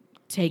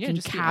 taking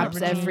just the cabs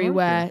average New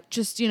everywhere. Yorker.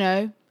 Just, you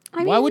know,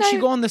 I Why mean, would she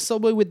though- go on the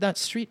subway with that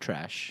street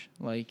trash?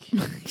 Like,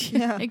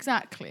 Yeah.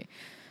 exactly.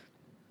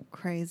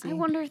 Crazy. I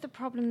wonder if the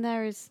problem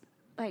there is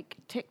like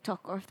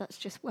TikTok or if that's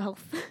just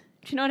wealth.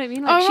 Do you know what I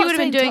mean? Oh, I'm Like she not would have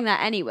been saying doing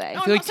that anyway.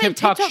 No, feel I'm like not saying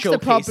TikTok TikTok's the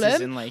showcases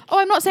problem. and, like, Oh,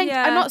 I'm not saying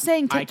Yeah. I'm not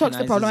saying TikTok's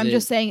the problem. iconizes I'm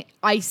just it. saying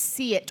I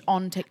see it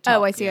on TikTok.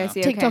 Oh, I see. I Yeah.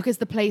 see. TikTok okay. is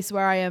the place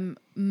where I am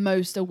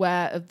most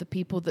aware of the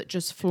people that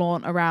just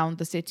flaunt around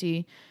the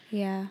city.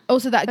 Yeah.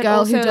 Also, that But girl who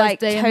also, does like,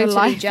 day in totally the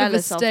life of a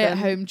jealous of them.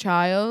 stay-at-home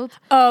child.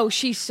 Oh,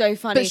 she's so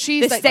funny. But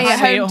she's the like stay-at-home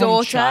stay-at-home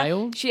daughter.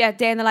 child? She had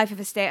day in the life of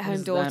a stay-at-home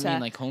does daughter. that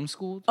mean like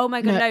homeschooled? Oh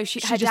my god, No, no! she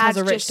Her just has dad's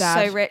a rich just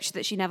dad. so rich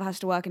that she never has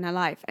to work in her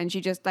life, and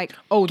she just like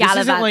Oh, this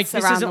isn't gallivants like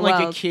this around isn't the like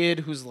world. a kid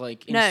who's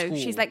like in No, school.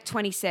 she's like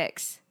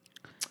 26.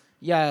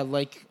 yeah,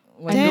 like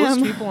Damn.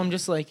 those people. I'm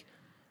just like,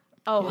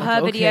 Oh, Like,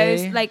 her okay.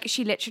 videos, like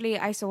she literally,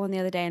 I saw one the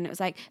other day, and it was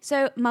like,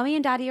 so mummy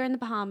and daddy are in the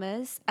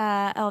Bahamas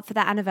for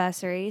their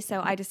anniversary,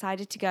 so I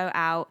decided to go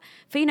out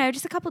for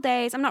just a couple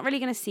days. I'm not really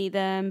going to see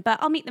them, but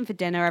I'll meet them for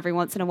dinner every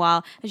once in a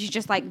while. And she's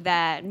just like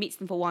there, and meets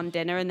them for one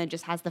dinner, and then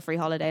just has the free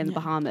holiday in the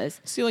Bahamas.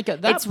 see, like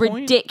at that It's point,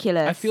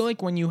 ridiculous. I feel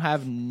like when you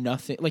have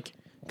nothing, like,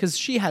 because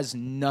she has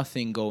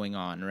nothing going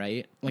on,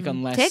 right? Like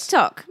unless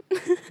TikTok.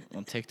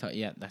 Well, TikTok,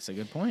 yeah, that's a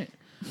good point.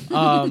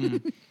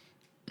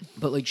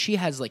 But like she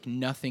has like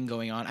nothing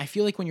going on. I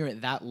feel like when you're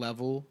at that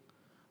level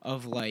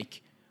of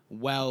like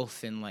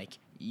wealth and like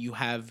you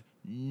have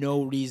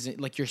no reason,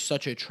 like you're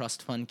such a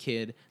trust fund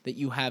kid that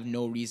you have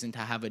no reason to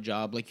have a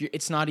job. Like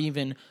it's not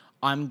even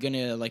I'm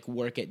gonna like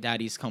work at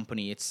daddy's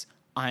company. It's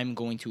I'm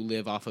going to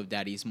live off of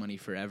daddy's money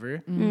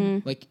forever.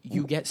 Like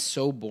you get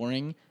so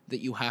boring that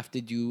you have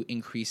to do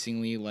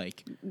increasingly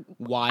like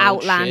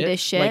wild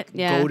Outlandish shit, Like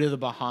yeah. go to the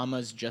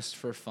Bahamas just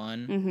for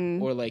fun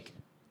or like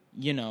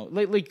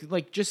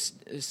like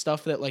just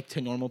stuff that like to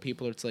normal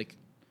people it's like,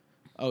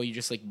 oh, you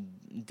just like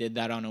did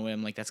that on a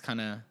whim. Like that's kind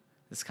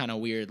of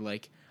weird.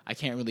 Like I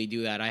can't really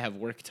do that. I have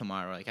work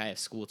tomorrow. Like I have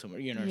school tomorrow.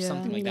 Or Yeah.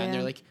 something like that. And they're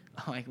Yeah. like,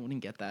 oh, I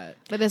wouldn't get that.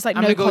 But there's like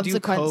I'm no gonna go do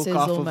consequences coke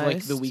off almost. of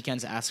like the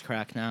weekend's ass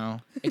crack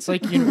now. It's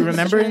like you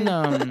remember in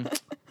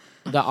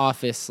The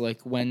Office,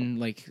 like when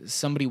like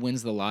somebody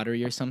wins the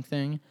lottery or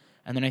something,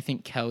 and then I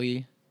think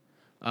Kelly,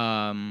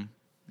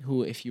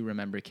 who if you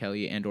remember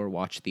Kelly and or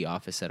watched The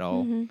Office at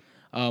all,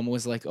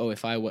 was like, oh,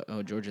 if I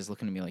George is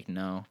looking at me like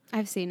no.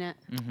 I've seen it.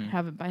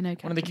 Haven't by no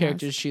One of the Captain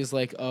characters, she's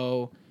like,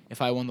 oh,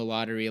 if I won the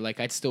lottery,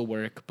 like I'd still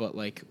work, but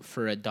like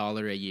for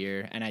 $1 a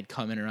year, and I'd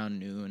come in around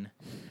noon,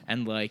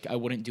 and like I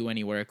wouldn't do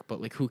any work,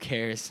 but like who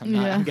cares?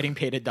 Yeah. I'm getting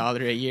paid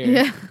 $1 a year.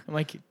 Yeah. I'm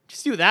like,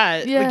 just do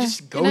that. Yeah. Like,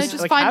 just go. just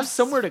Like find have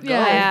somewhere to go.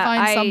 Yeah, Yeah,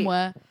 find I-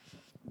 somewhere.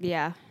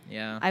 Yeah.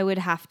 Yeah. I would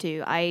have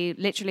to.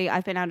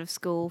 I've been out of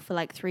school for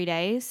like 3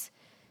 days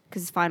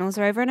because finals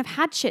are over, and I've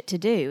had shit to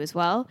do as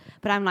well.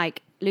 But I'm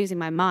like losing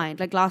my mind.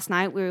 Like last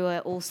night, we were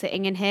all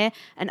sitting in here,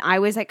 and I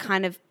was like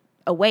kind of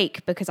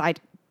awake because I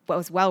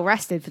was well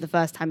rested for the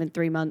first time in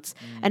 3 months,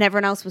 and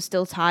everyone else was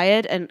still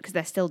tired, and because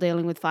they're still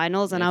dealing with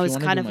finals, and Yeah, I if you was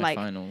wanna kind do of my like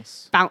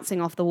finals.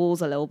 bouncing off the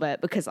walls a little bit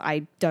because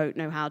I don't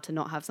know how to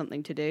not have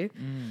something to do.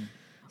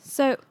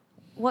 So,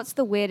 what's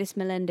the weirdest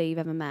Melinda you've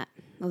ever met,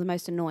 or the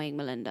most annoying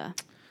Melinda?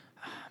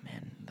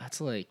 Man,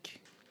 that's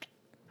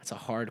a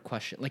hard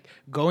question. Like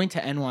going to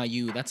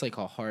NYU, that's like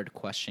a hard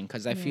question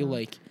because I feel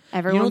like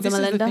Everyone's a this is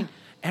the Melinda? thing.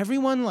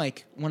 Everyone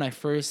like when I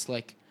first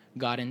like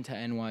got into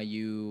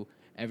NYU,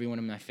 everyone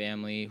in my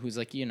family who's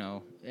like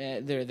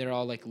they're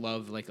all like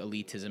love like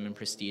elitism and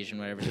prestige and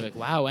whatever. They're like,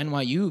 wow,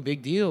 NYU,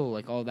 big deal,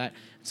 like all that.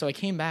 So I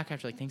came back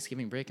after like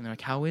Thanksgiving break and they're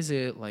like, how is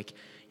it? Like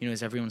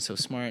is everyone so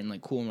smart and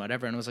like cool and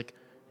whatever? And I was like,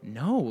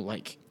 no,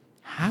 like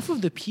half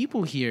of the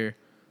people here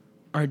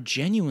are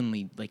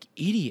genuinely like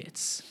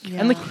idiots.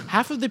 And like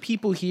half of the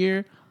people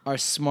here are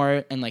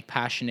smart and like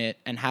passionate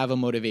and have a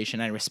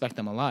motivation. I respect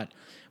them a lot.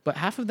 But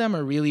half of them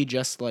are really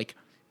just like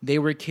they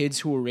were kids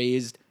who were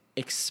raised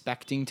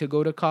expecting to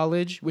go to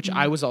college, which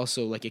I was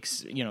also like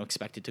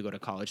expected to go to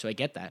college, so I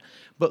get that.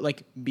 But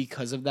like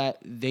because of that,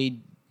 they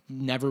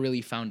never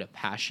really found a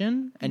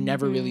passion and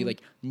never really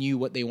like knew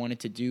what they wanted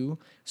to do.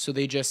 So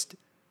they just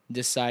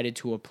decided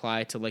to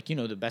apply to like,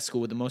 the best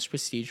school with the most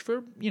prestige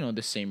for,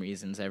 the same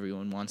reasons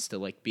everyone wants to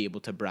like be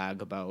able to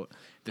brag about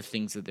the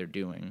things that they're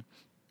doing.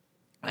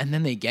 And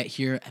then they get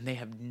here and they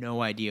have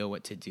no idea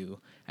what to do,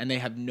 and they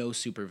have no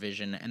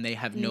supervision, and they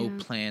have no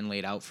plan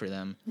laid out for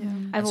them. Yeah.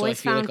 I've so I always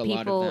feel found like a lot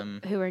of people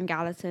them- who are in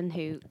Gallatin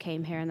who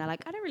came here and they're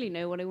like, I don't really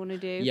know what I want to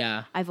do.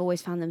 Yeah. I've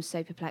always found them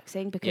so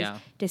perplexing because Yeah.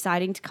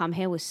 deciding to come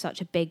here was such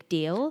a big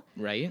deal.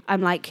 Right?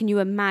 I'm like, can you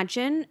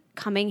imagine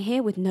coming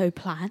here with no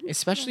plan?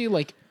 Especially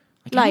like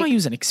Like-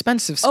 NYU's an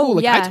expensive school. Oh,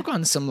 like yeah. I took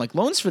on some like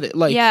loans for it.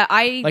 Like Yeah,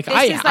 like this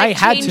I has, like,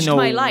 had to changed know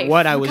my life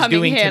what I was coming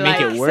doing here, to make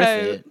like, it worth so-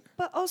 it.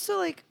 But also,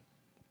 like,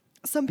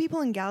 some people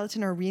in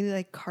Gallatin are really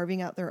like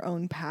carving out their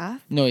own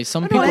path. No,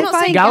 some no, people. I'm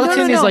not saying- Gallatin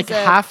no, no, is no. like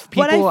half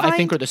What I people. I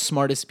think find- are the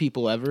smartest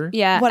people ever.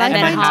 Yeah, What I and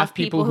and then find- half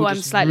people who I'm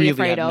just slightly really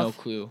afraid have of.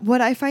 no clue. What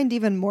I find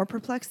even more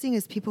perplexing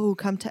is people who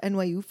come to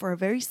NYU for a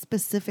very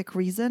specific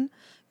reason,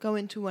 go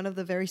into one of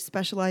the very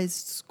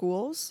specialized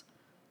schools,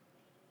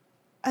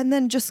 and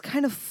then just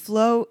kind of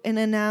flow in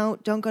and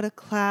out, don't go to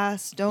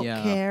class, don't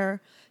Yeah.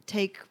 care,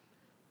 take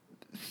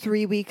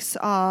 3 weeks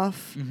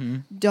off, Mm-hmm.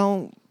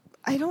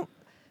 I don't,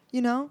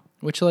 you know?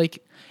 Which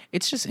like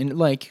it's just in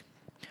like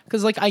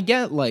because like I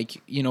get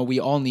like we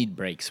all need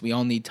breaks, we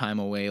all need time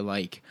away.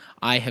 Like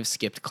I have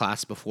skipped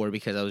class before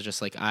because I was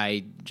just like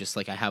I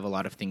have a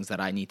lot of things that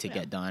I need to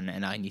get done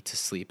and I need to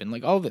sleep and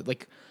like all of it.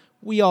 Like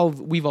we've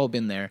all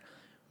been there.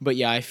 But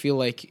yeah, I feel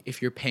like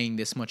if you're paying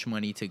this much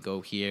money to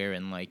go here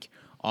and like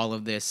all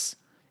of this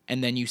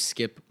and then you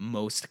skip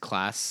most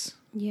class,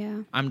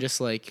 Yeah. I'm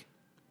just like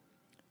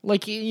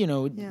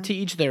Yeah. to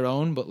each their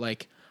own. But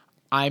like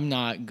I'm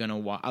not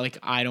gonna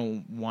I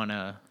don't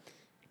wanna.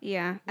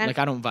 Yeah. And Like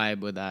I don't vibe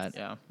with that.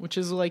 Yeah. Which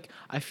is like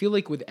I feel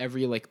like with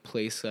every like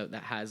place that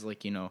has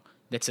like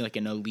that's like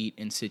an elite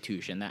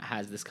institution that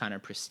has this kind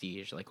of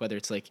prestige, like whether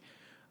it's like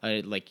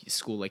a like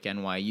school like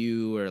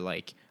NYU or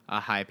like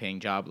a high paying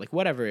job, like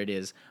whatever it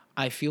is,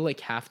 I feel like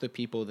half the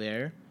people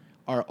there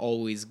are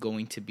always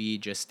going to be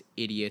just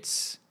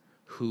idiots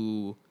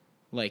who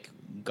like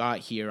got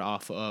here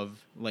off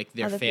of like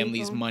their Other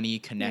family's people. money,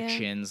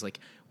 connections, like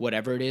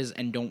whatever it is,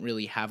 and don't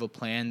really have a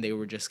plan. They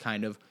were just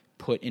kind of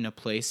put in a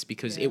place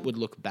because it would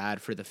look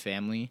bad for the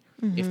family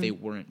if they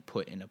weren't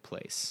put in a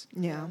place.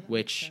 Yeah.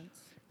 Which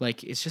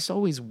like it's just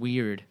always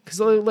weird because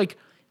like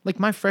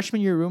my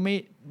freshman year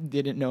roommate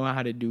didn't know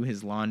how to do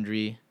his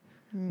laundry.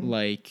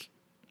 Like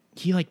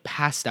he like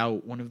passed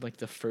out one of like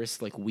the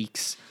first like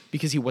weeks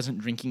because he wasn't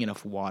drinking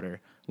enough water.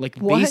 Like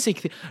What?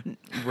 basic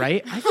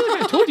right? I feel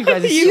like I told you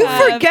guys this You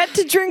story. forget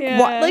to drink Yeah.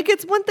 water. Like,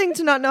 it's one thing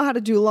to not know how to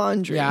do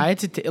laundry. Yeah, I had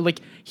to like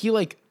he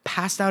like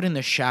passed out in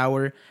the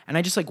shower, and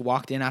I just like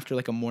walked in after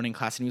like a morning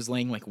class, and he was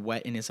laying like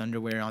wet in his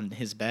underwear on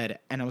his bed,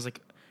 and I was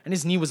like, and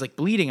his knee was like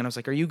bleeding, and I was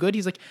like, "Are you good?"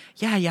 He's like,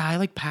 "Yeah, I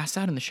like passed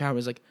out in the shower." I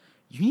was like,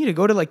 "You need to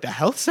go to like the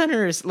health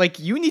center. Like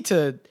you need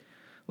to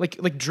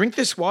like drink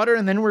this water,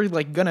 and then we're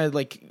like gonna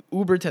like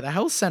Uber to the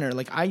health center.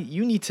 Like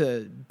you need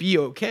to be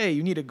okay.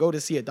 You need to go to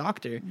see a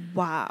doctor."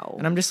 Wow.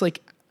 And I'm just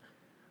like,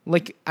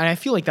 and I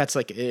feel like that's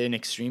like an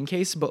extreme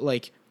case, but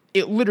like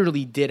it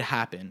literally did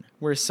happen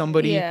where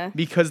somebody, Yeah.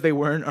 because they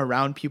weren't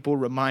around people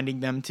reminding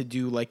them to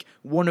do like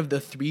one of the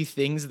 3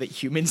 things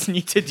that humans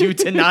need to do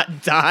to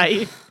not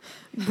die.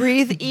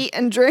 Breathe, eat,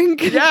 and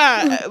drink.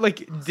 Yeah,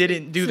 like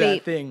didn't do that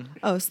Sleep. thing.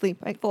 Oh, sleep.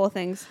 4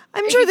 things.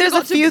 I'm If sure you there's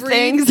a forgot to few breathe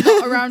things.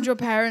 not around your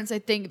parents. I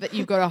think that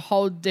you've got a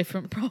whole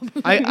different problem.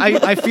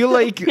 I feel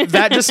like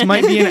that just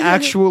might be an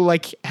actual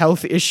like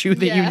health issue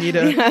that you need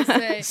to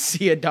Say,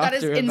 see a that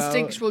is doctor about.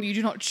 instinctual. You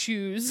do not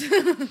choose.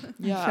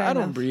 Yeah, Fair I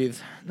don't enough. breathe.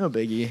 No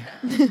biggie.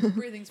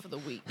 Breathing's for the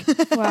weak.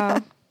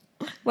 Wow.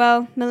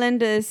 Well,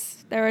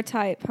 Melinda's, they're a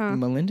type, huh?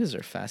 Melinda's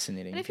are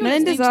fascinating. And if you're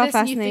Melinda's listening to are this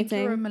and you think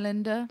fascinating. you're a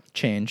Melinda,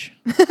 Change.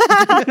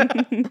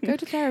 go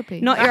to therapy.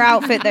 Not your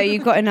outfit, though.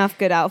 You've got enough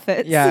good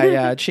outfits.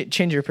 Yeah.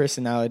 Change your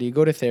personality.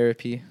 Go to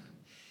therapy.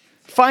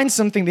 Find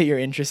something that you're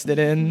interested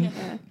in.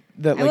 Yeah.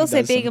 That I will like, say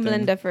does being a something.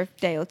 Melinda for a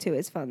day or two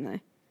is fun, though.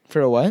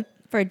 For a what?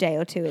 For a day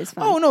or two is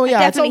fun. Oh no, yeah.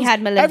 I it's definitely always-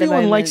 had Melinda Everyone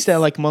likes moments. to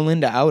like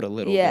Melinda out a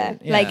little Yeah.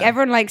 bit. Like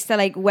everyone likes to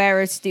like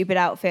wear a stupid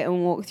outfit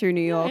and walk through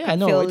New York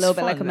and feel a it's little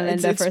bit like a fun.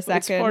 Melinda It's for a second.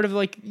 It's part of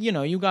like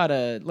you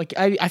gotta like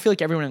I feel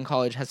like everyone in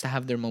college has to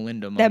have their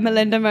Melinda moment. Their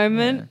Melinda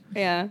moment.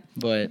 Yeah.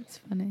 But It's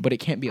funny. it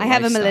can't be. I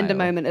have a lifestyle. Melinda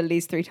moment at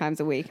least 3 times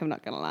a week. I'm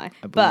not gonna lie.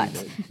 I But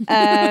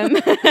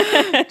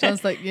believe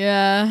John's like,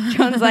 yeah.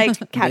 John's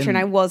like, Katrin,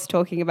 I was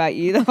talking about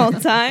you the whole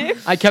time.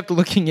 I kept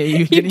looking at you.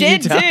 You Didn't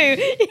did tell?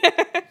 too.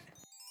 Yeah.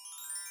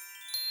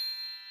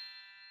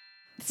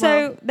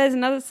 So there's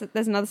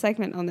another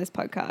segment on this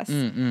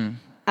podcast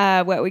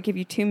where we give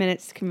you 2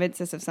 minutes to convince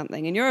us of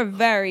something, and you're a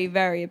very,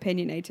 very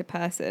opinionated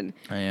person.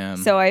 I am.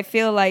 So I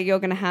feel like you're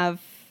going to have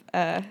All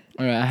right,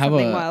 I have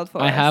something wild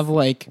for I us. have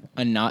like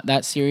a not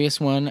that serious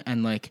one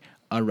and like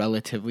a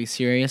relatively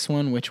serious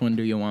one. Which one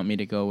do you want me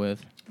to go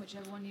with?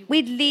 we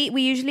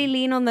usually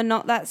lean on the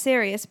not that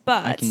serious,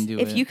 but can do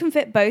if it. you can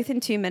fit both in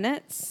 2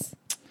 minutes,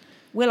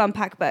 we'll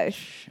unpack both.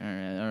 All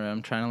right.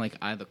 I'm trying to like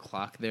eye the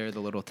clock there, the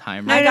little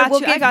timer. No, I got we'll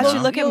you. I give- got you.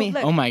 we'll- Look at me.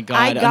 look. Oh my I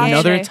god, got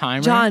another you.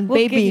 timer. John, We'll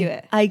give baby, you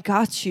it. I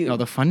got you. No,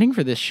 the funding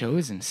for this show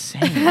is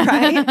insane.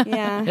 right?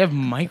 Yeah. They have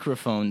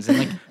microphones and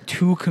like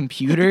 2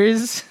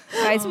 computers.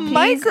 Guys,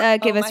 please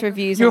give us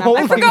reviews. You're on Apple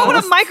holding- I forgot what a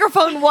Podcasts.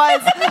 microphone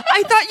was.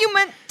 I thought you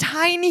meant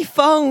tiny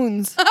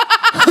phones.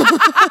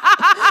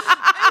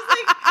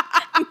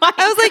 I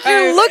was like,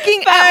 you're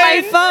looking at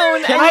my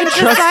phone. Can and I you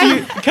trust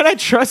decide- you? Can I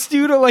trust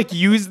you to like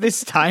use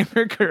this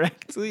timer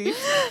correctly? I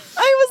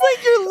was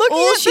like, you're looking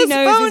All at she this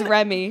knows phone. is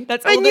Remy.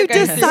 That's all And that you goes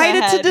through her decided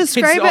to head.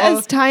 describe it all-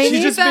 as tiny.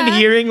 She's just been fair,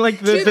 hearing like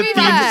the to be theme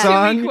fair,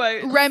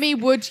 song. Remy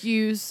would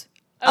use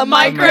a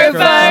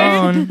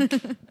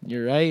Microphone.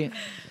 You're right.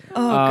 Oh,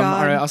 God.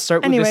 All right, I'll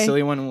start with Anyway, the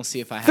silly one and we'll see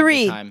if I have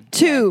 3, the time.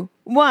 2,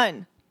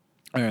 1.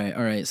 All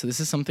right. So this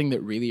is something that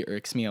really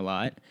irks me a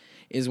lot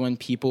is when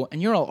people,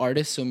 and you're all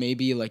artists, so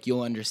maybe like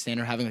you'll understand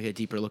or having like a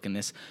deeper look in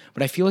this,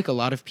 but I feel like a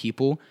lot of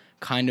people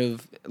kind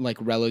of like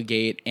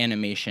relegate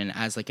animation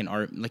as like an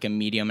art, like a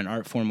medium, an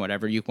art form,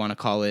 whatever you want to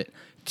call it,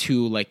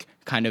 to like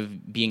kind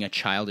of being a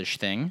childish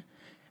thing.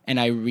 And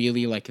I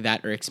really like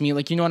that irks me.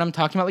 Like, you know what I'm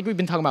talking about? Like, we've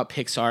been talking about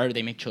Pixar.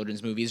 They make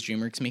children's movies.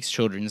 DreamWorks makes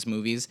children's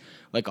movies.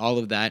 Like, all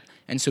of that.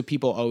 And so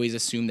people always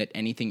assume that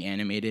anything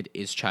animated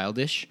is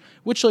childish,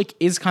 which, like,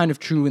 is kind of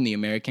true in the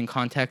American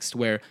context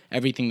where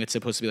everything that's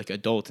supposed to be, like,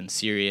 adult and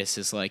serious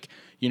is, like,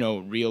 you know,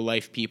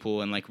 real-life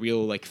people and, like,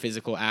 real, like,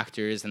 physical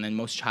actors. And then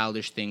most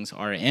childish things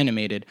are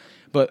animated.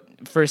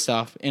 But first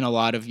off, in a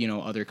lot of, you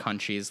know, other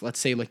countries, let's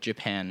say, like,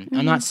 Japan.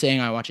 I'm not saying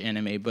I watch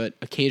anime, but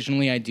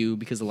occasionally I do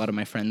because a lot of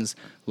my friends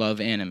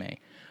love anime.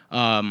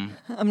 I'm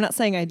not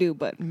saying I do,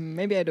 but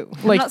maybe I do.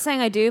 I'm Like, not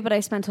saying I do, but I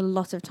spent a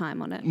lot of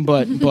time on it.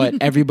 but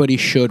everybody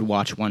should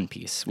watch One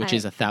Piece, which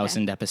is a Okay.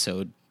 1,000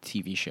 episode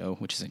TV show,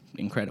 which is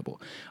incredible.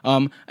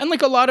 And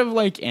like a lot of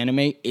like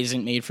anime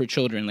isn't made for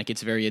children. Like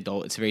it's very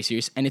adult, it's very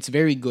serious, and it's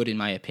very good in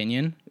my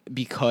opinion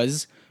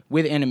because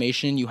with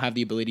animation you have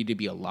the ability to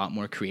be a lot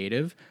more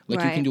creative. Like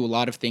you can Right. do a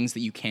lot of things that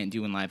you can't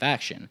do in live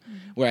action,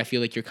 where I feel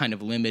like you're kind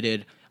of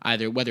limited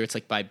either whether it's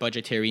like by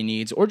budgetary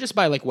needs or just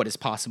by like what is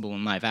possible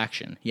in live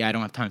action. Yeah, I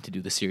don't have time to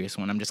do the serious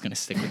one. I'm just gonna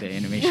stick with the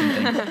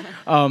animation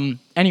thing.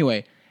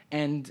 Anyway,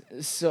 and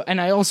so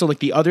and I also like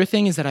the other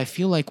thing is that I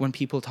feel like when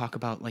people talk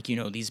about like, you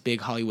know, these big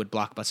Hollywood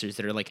blockbusters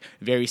that are like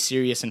very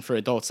serious and for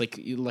adults, like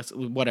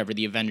whatever,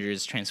 the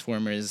Avengers,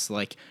 Transformers,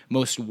 like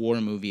most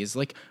war movies,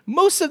 like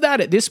most of that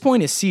at this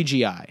point is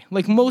CGI.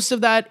 Like most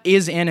of that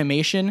is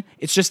animation.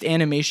 It's just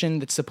animation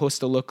that's supposed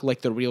to look like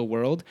the real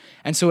world.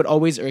 And so it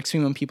always irks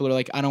me when people are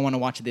like, I don't want to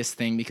watch this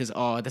thing because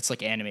that's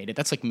like animated.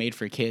 That's like made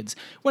for kids.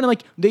 When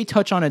like they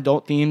touch on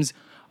adult themes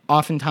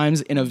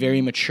oftentimes in a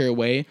very mature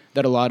way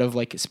that a lot of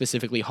like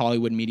specifically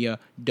Hollywood media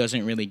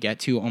doesn't really get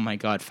to. Oh my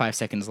God, 5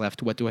 seconds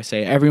left. What do I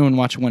say? Everyone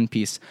watch One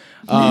Piece.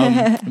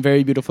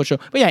 Very beautiful show.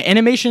 But yeah,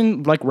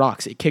 animation like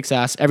rocks. It kicks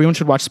ass. Everyone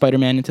should watch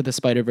Spider-Man Into the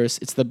Spider-Verse.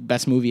 It's the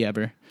best movie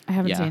ever. I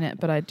haven't Yeah. seen it,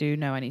 but I do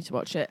know I need to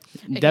watch it.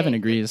 Devin Okay.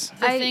 agrees.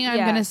 The thing I'm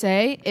yeah. going to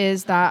say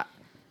is that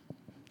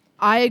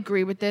I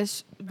agree with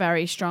this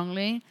very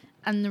strongly.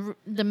 And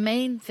the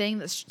main thing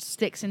that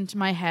sticks into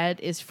my head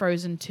is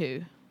Frozen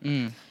 2.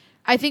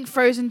 I think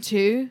Frozen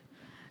 2,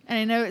 and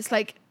I know it's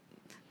like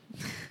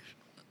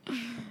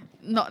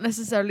not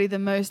necessarily the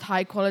most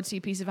high quality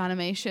piece of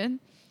animation,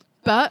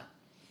 but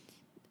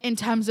in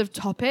terms of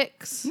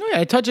topics, No, yeah,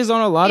 it touches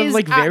on a lot of is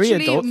like very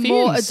actually adult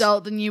more themes.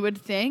 adult than you would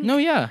think. No,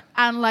 yeah.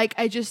 And like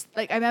I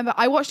remember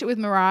I watched it with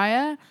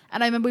Mariah,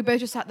 and I remember we both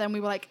just sat there and we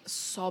were like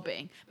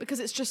sobbing because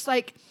it's just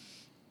like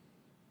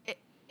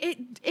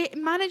it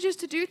manages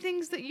to do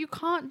things that you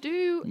can't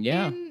do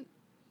Yeah.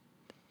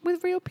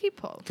 with real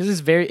people. Because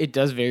it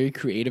does very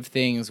creative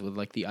things with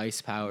like the ice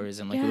powers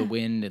and like Yeah. the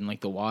wind and like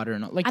the water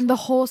and like And the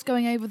horse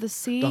going over the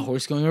sea. the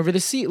horse going over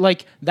the sea.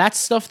 Like that's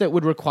stuff that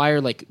would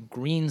require like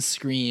green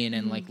screen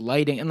and like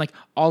lighting and like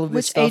all of this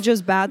Which stuff.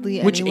 ages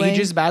badly which anyway.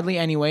 ages badly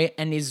anyway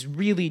and is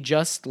really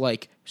just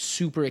like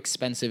super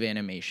expensive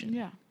animation.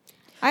 Yeah.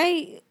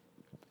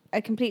 I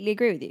completely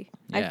agree with you.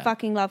 I Yeah.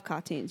 fucking love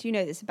cartoons. You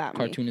know this about me.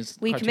 Cartoons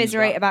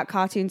commiserate rock. about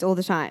cartoons all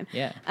the time.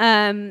 Yeah.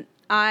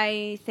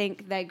 I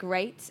think they're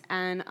great,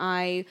 and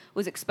I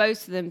was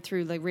exposed to them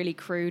through the really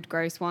crude,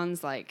 gross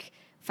ones like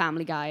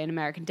Family Guy and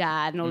American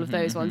Dad and all of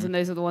those ones, and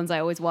those are the ones I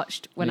always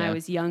watched when I Yeah.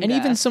 was younger. And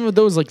even some of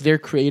those, like they're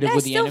creative they're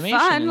with the still animation.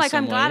 fun. in Like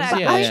some I'm glad ways. I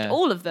Yeah, watched yeah.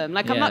 all of them.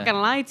 Like I'm Yeah. not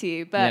gonna lie to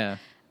you, but Yeah.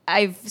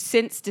 I've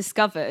since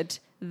discovered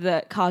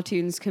that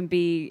cartoons can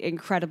be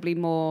incredibly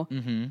more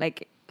Mm-hmm.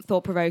 like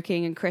thought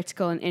provoking and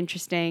critical and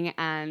interesting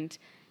and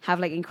have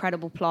like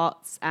incredible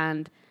plots.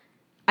 And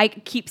I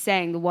keep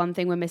saying the one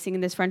thing we're missing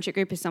in this friendship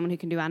group is someone who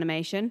can do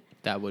animation.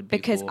 That would be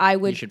Because cool. I You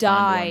would should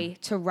find die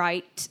to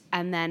write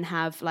and then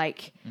have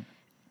like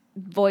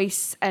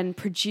voice and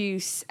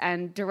produce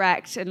and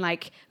direct, and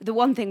like the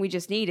one thing we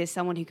just need is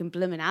someone who can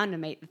bloom and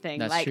animate the thing.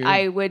 That's like true.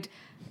 I would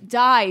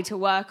die to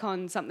work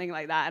on something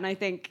like that. And I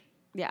think,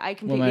 I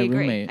completely my agree.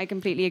 roommate- I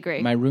completely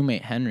agree. My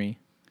roommate Henry.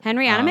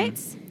 Henry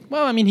animates?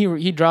 Well, I mean,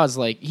 he draws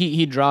like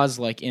he draws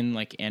like in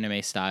like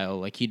anime style.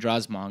 Like he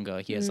draws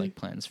manga. He has like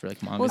plans for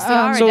like manga. Well,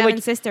 Ciara, so Devin's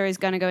like, sister, is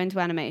going to go into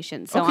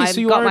animation. So okay, I've so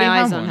you got my already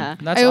eyes have on one. her.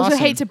 That's I also awesome.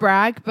 hate to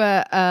brag,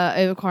 but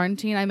over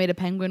quarantine, I made a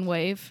penguin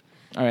wave.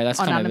 All right, that's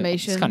on kind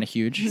animation. Of it's kind of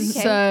huge. Okay.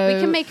 So-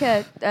 we can make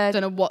a I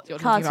don't know what you're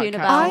talking cartoon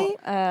about.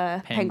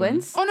 about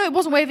penguins. Oh no, it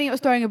wasn't waving; it was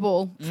throwing a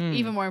ball.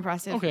 Even more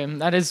impressive. Okay,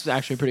 that is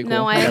actually pretty cool.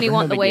 No, I only Whatever,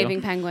 want no the big deal.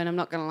 waving penguin. I'm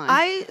not going to lie.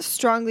 I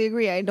strongly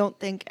agree. I don't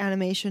think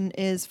animation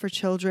is for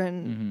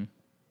children.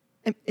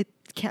 It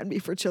can be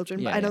for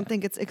children, but Yeah, I don't yeah.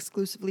 think it's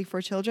exclusively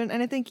for children.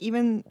 And I think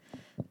even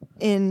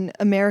in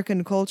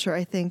American culture,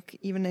 I think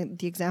even in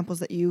the examples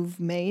that you've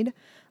made,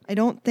 I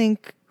don't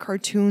think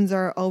cartoons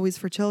are always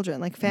for children.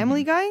 Like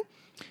Family Guy,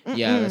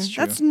 Yeah, that's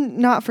true. that's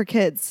not for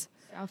kids.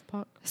 South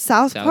Park.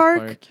 South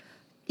Park,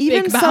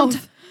 even Big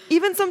Mouth.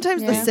 even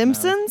sometimes The Yeah.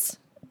 Simpsons.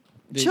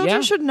 The- Children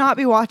yeah. should not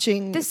be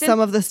watching The some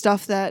of the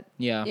stuff that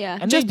Yeah. Yeah.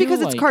 And just they do,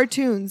 because it's like-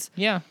 cartoons,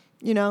 Yeah.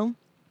 you know.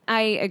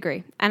 I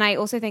agree. And I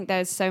also think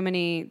there's so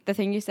many, the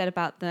thing you said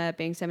about there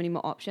being so many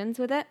more options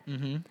with it,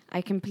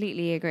 I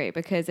completely agree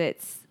because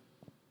it's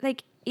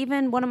like,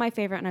 even one of my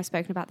favorite, and I've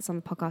spoken about this on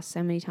the podcast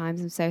so many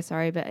times, I'm so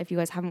sorry, but if you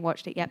guys haven't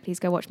watched it yet, please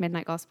go watch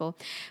Midnight Gospel.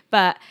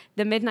 But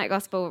the Midnight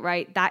Gospel,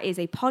 right, that is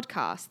a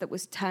podcast that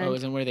was turned, Oh,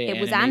 isn't where they it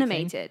was animate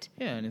animated.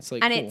 Yeah, and it's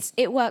like And cool.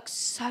 it works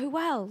so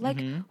well. Like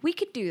we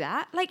could do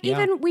that. Like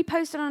Yeah. even we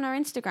posted on our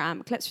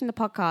Instagram clips from the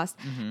podcast,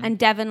 Mm-hmm. and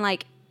Devin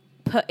like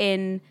put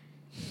in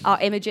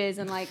our images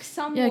and like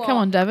somewhat come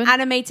on, Devin.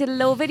 animated a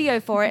little video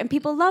for it, and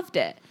people loved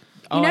it.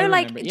 You Oh, I know,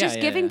 like remember. just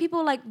Yeah, giving yeah.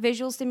 people like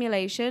visual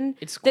stimulation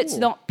It's that's cool.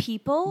 not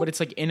people. But it's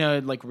like in a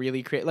like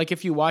really like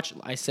if you watch,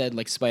 I said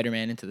like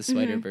Spider-Man Into the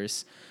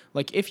Spider-Verse,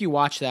 like if you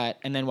watch that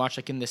and then watch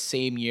like in the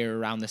same year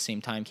around the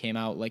same time came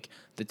out like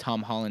the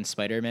Tom Holland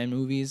Spider-Man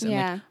movies. And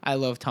Yeah. like I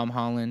love Tom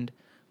Holland.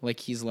 Like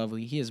he's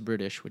lovely. He is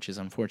British, which is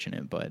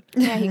unfortunate, but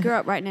yeah, he grew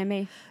up right near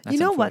me. that's You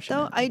know what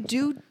though? unfortunate. I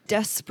do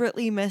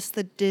desperately miss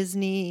the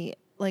Disney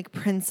like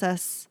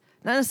princess,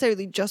 not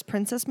necessarily just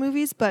princess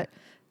movies, but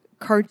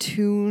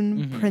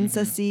cartoon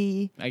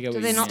princessy I get Do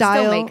what they you not mean. still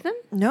style. make them?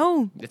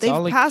 No, It's they've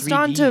all, like, passed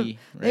on to 3D,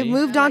 they've right?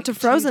 moved on to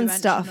Frozen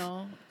stuff.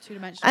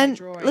 Two-dimensional And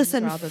drawings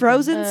listen, rather than-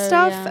 Frozen Oh,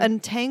 stuff yeah.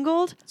 and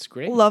Tangled, It's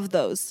great. love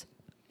those.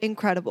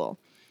 Incredible.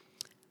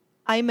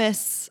 I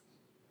miss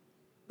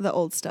the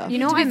old stuff. You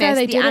know To what I be fair, miss?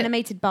 they The did it-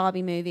 animated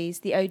Barbie movies,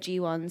 the OG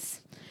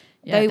ones.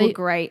 Yeah, they were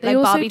great. they Like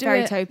also Barbie do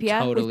Fairytopia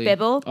Totally. with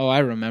Bibble. Oh, I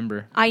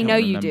remember. I don't know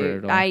you remember do.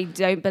 it all. I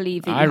don't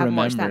believe that you I haven't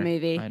remember. watched that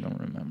movie. I don't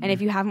remember. And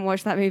if you haven't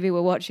watched that movie,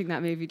 we're watching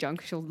that movie, John,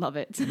 because you'll love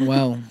it.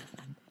 well,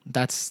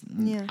 that's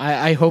Yeah.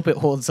 I hope it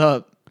holds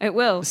up It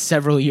will.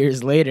 several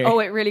years later. Oh,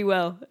 it really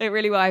will. It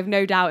really will. I have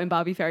no doubt in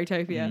Barbie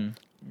Fairytopia.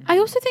 I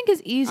also think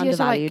it's easier to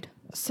Undervalued.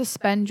 like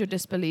suspend your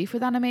disbelief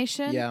with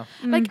animation. Yeah.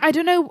 Like I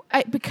don't know,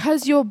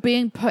 because you're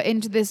being put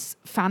into this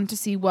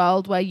fantasy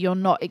world where you're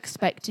not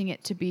expecting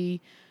it to be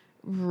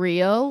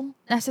real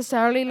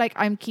necessarily. Like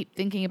I'm keep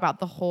thinking about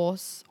the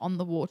horse on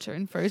the water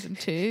in Frozen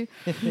 2.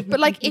 But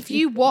like if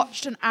you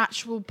watched an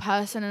actual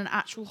person, an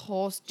actual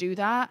horse do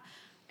that,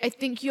 I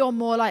think you're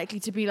more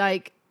likely to be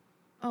like,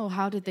 oh,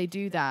 how did they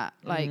do that?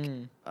 Like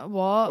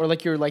what? Or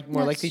like you're like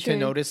more That's likely true. to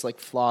notice like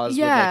flaws.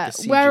 Yeah. With, like,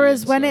 the CG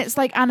Whereas and when stuff. it's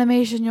like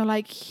animation, you're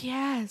like,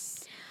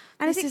 yes,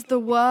 And I this think is the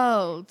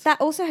world. that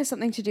also has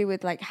something to do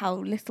with like how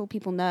little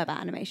people know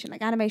about animation.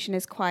 Like animation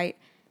is quite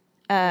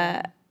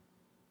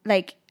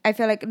like I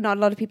feel like not a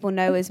lot of people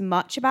know as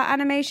much about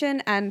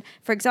animation. And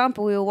for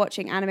example, we were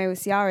watching anime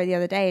with Ciara the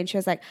other day, and she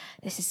was like,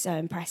 "This is so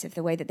impressive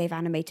the way that they've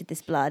animated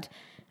this blood."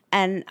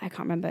 And I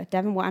can't remember,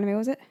 Devin, what anime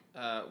was it?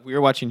 We were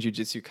watching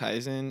Jujutsu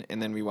Kaisen,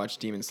 and then we watched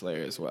Demon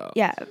Slayer as well.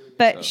 Yeah,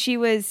 but So, she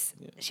was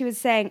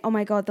saying, "Oh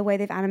my god, the way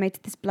they've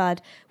animated this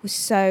blood was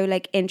so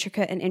like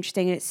intricate and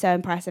interesting, and it's so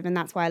impressive, and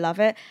that's why I love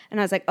it."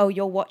 And I was like, "Oh,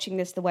 you're watching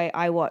this the way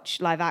I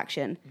watch live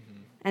action,"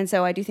 and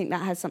so I do think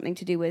that has something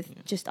to do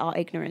with just our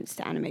ignorance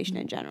to animation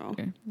in general.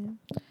 Okay.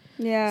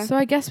 Yeah, So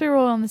I guess we're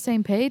all on the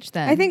same page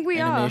then. I think we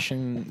are.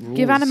 animation rules.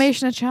 give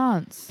animation a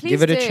chance. Please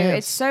give it a do. chance.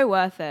 It's so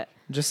worth it.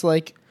 Just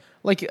like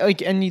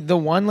and the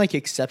one like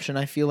exception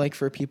I feel like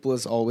for people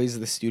is always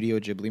the Studio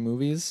Ghibli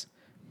movies,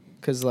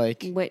 because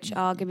like Which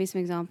are? Give me some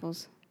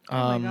examples.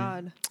 Oh my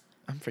god.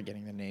 I'm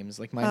forgetting the names,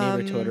 like My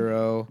Neighbor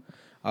Totoro,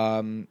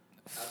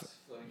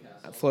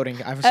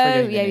 Floating. I was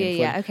forgetting the yeah, name.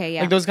 yeah. Floating- Okay,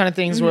 yeah. Like those kind of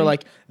things where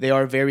like they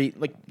are very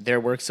like they're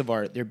works of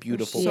art. They're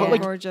beautiful. So Yeah. But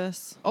like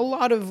gorgeous. a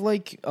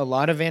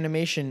lot of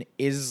animation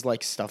is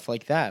like stuff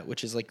like that,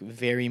 which is like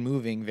very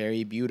moving,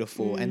 very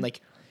beautiful, and like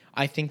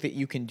I think that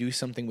you can do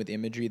something with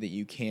imagery that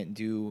you can't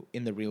do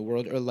in the real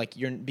world, or like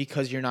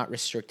because you're not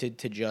restricted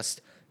to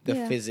just the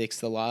Yeah. physics,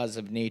 the laws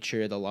of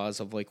nature, the laws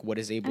of like what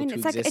is able I mean, to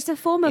it's like exist. it's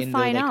a form of in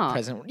fine the, like, art.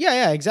 present.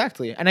 Yeah,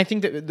 exactly. And I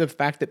think that the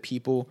fact that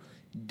people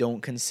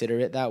don't consider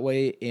it that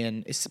way,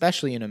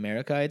 especially in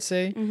America, I'd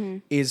say,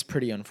 is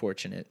pretty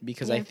unfortunate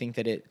because I Yeah. think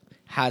that it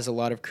has a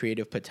lot of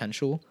creative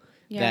potential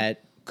Yeah.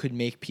 that could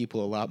make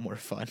people a lot more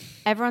fun.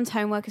 Everyone's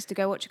homework is to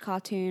go watch a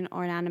cartoon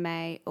or an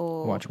anime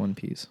or Watch One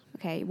Piece.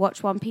 Okay,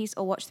 watch One Piece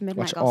or watch the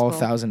Midnight Watch Gospel. all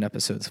 1,000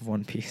 episodes of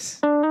One Piece.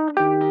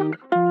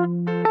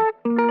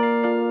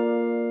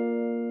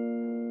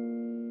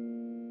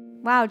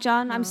 Wow,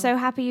 John, I'm so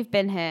happy you've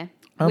been here.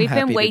 I'm We've happy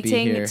been to be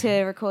waiting here.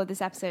 to record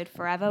this episode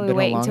forever. We Been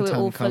were a waiting long until we were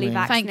time all fully coming.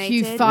 vaccinated. Thank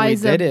you, We did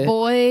Pfizer it.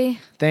 boy.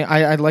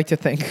 I'd like to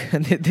thank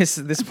this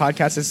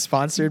podcast is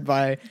sponsored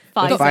by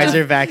the Pfizer.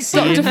 Pfizer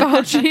vaccine Dr.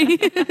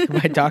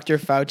 Fauci. by Dr.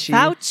 Fauci.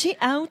 Ouchie,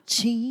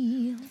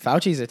 ouchie.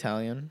 Fauci's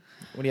Italian.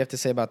 What do you have to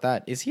say about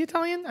that? Is he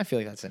Italian? I feel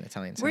like that's an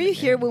Italian. Were you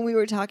here when we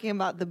were talking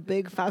about the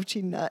big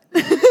Fauci nut?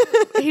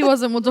 He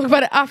wasn't. We'll talk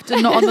about it after,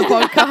 not on the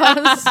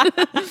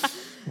podcast.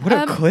 What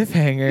a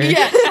cliffhanger.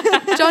 Yeah.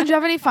 John, do you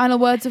have any final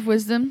words of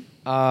wisdom?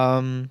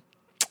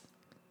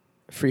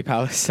 Free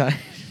Palestine.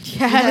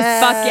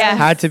 Yes. Fuck yeah.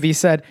 Had to be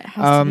said.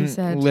 has to be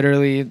said.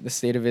 Literally, the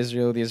state of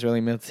Israel, the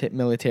Israeli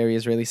military,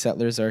 Israeli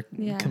settlers are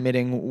Yeah.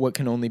 committing what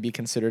can only be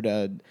considered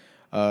a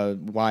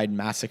wide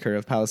massacre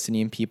of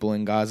Palestinian people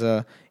in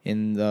Gaza,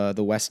 in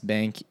the West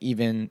Bank,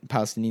 even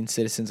Palestinian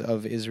citizens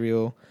of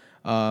Israel.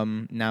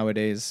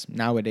 Nowadays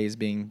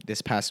being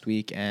this past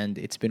week, and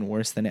it's been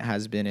worse than it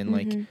has been in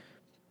like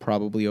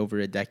probably over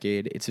a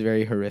decade. It's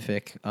very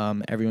horrific.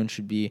 Everyone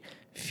should be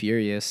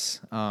furious,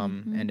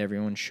 and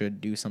everyone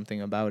should do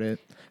something about it.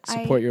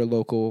 Support your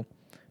local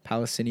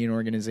Palestinian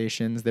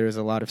organizations. There's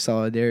a lot of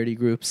solidarity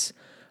groups.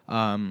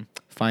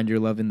 Find your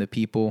love in the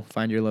people.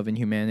 Find your love in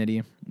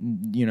humanity.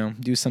 You know,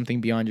 do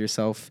something beyond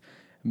yourself.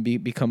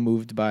 Become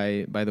moved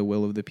by the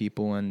will of the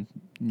people, and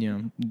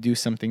do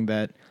something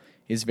that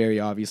is very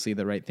obviously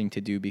the right thing to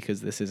do,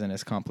 because this isn't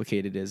as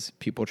complicated as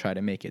people try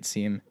to make it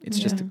seem. It's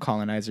just the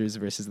colonizers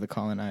versus the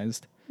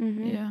colonized.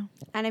 Yeah.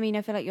 And I mean,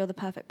 I feel like you're the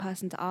perfect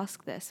person to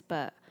ask this,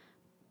 but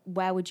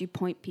where would you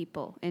point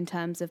people in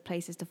terms of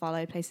places to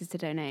follow, places to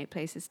donate,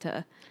 places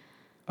to...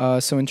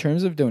 So in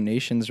terms of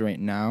donations right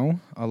now,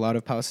 a lot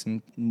of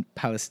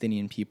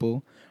Palestinian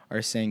people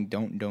are saying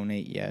don't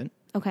donate yet.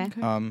 Okay.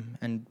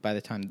 And by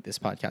the time this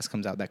podcast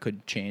comes out, that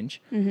could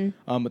change.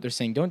 But they're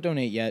saying don't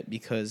donate yet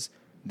because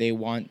they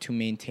want to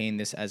maintain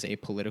this as a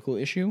political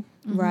issue.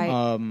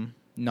 Right.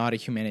 Not a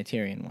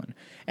humanitarian one.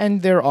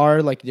 And there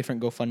are like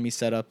different GoFundMe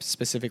setups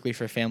specifically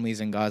for families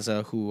in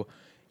Gaza who,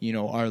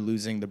 are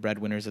losing the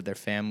breadwinners of their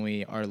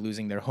family, are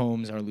losing their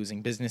homes, are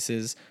losing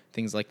businesses,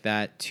 things like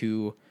that,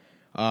 to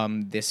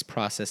this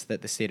process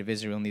that the state of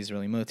Israel and the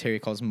Israeli military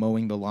calls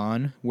mowing the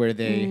lawn, where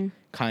they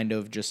kind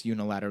of just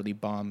unilaterally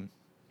bomb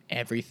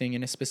everything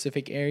in a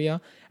specific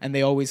area. And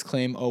they always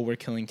claim, oh, we're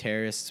killing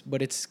terrorists,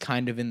 but it's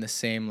kind of in the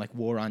same like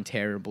war on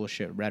terror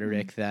bullshit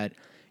rhetoric that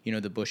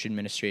the Bush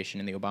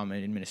administration and the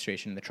Obama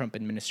administration, the Trump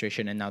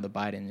administration, and now the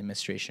Biden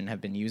administration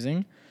have been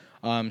using.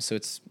 So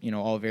it's,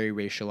 all very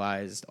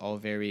racialized, all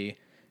very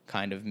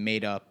kind of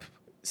made up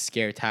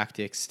scare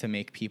tactics to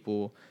make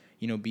people,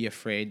 be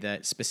afraid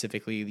that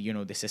specifically,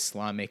 this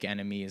Islamic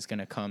enemy is going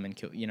to come and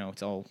kill,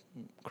 it's all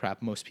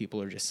crap. Most people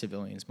are just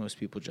civilians. Most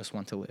people just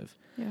want to live.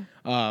 Yeah.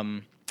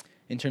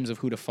 In terms of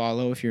who to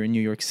follow, if you're in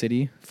New York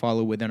City,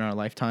 follow Within Our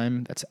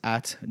Lifetime. That's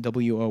at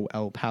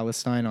WOL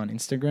Palestine on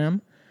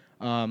Instagram.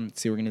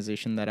 It's the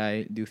organization that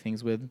I do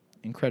things with.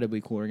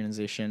 Incredibly cool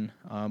organization.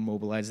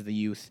 Mobilizes the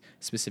youth,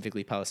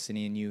 specifically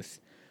Palestinian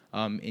youth,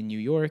 in New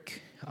York.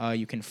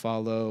 You can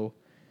follow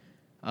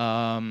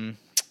Noura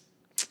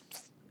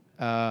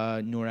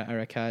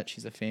Erakat.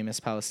 She's a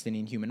famous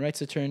Palestinian human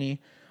rights attorney,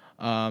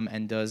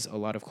 and does a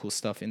lot of cool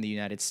stuff in the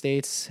United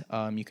States.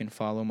 You can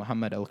follow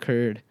Muhammad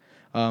Al-Kurd,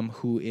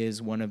 who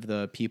is one of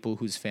the people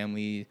whose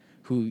family,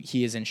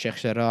 he is in Sheikh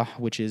Jarrah,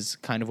 which is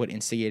kind of what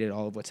instigated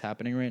all of what's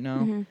happening right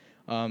now.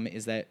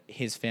 Is that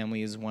his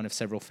family is one of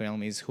several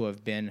families who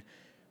have been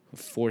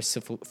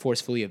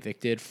forcefully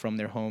evicted from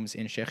their homes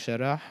in Sheikh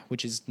Jarrah,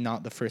 which is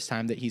not the first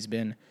time that he's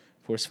been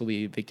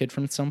forcefully evicted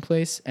from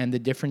someplace. And the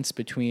difference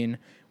between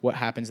what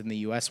happens in the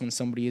U.S. when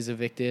somebody is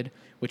evicted,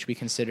 which we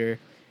consider,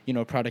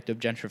 a product of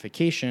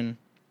gentrification,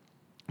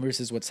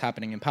 versus what's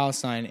happening in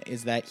Palestine,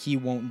 is that he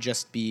won't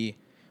just be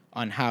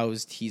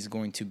unhoused, he's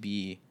going to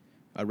be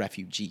a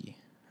refugee.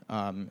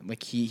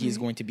 He's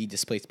going to be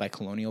displaced by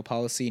colonial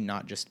policy,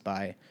 not just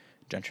by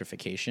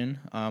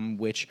gentrification,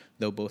 which,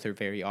 though both are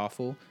very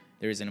awful,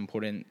 there is an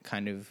important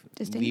kind of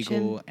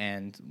legal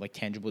and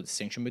tangible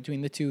distinction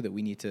between the two that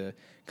we need to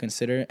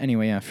consider.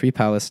 Anyway, yeah, free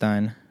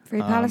Palestine.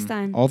 Free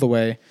Palestine. All the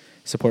way.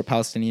 Support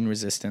Palestinian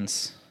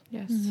resistance.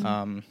 Yes.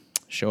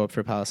 Show up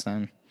for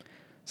Palestine.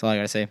 That's all I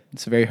gotta say.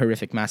 It's a very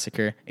horrific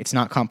massacre. It's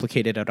not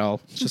complicated at all.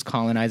 It's just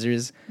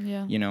colonizers,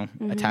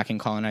 attacking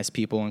colonized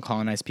people and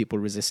colonized people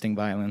resisting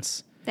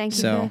violence. Thank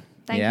you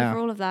for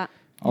all of that.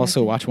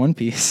 Also, watch One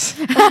Piece.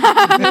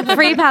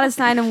 Free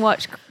Palestine and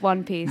watch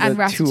One Piece. And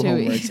The two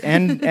Ratatouille. homeworks.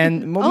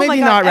 And well, Oh my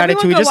maybe God, not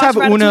everyone Ratatouille. go Just watch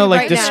have Una Ratatouille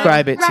right now.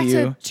 describe it to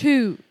you.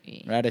 Ratatouille.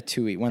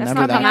 Ratatouille. That's Whenever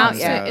not that come out comes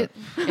yet.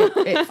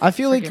 out. I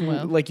feel like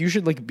freaking will. you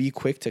should be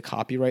quick to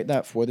copyright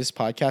that for this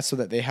podcast so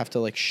that they have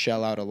to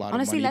shell out a lot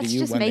Honestly, of money let's to you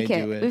just when make they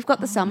it. do it. We've got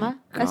the summer.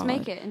 Let's God.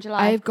 make it in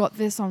July. I've got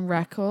this on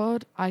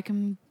record. I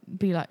can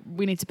be like,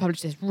 we need to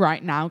publish this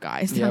right now,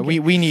 guys. Yeah, Okay.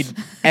 we need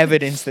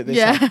evidence that this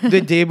Yeah.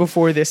 the day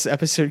before this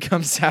episode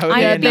comes out.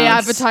 I- they They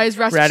announce advertise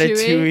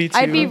Ratatouille.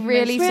 I'd be too.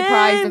 really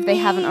surprised if they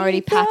haven't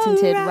already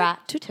patented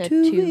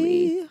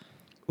Ratatouille.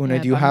 Una,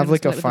 Yeah, do you but I'm have gonna like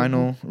a split with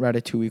final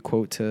Ratatouille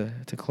quote to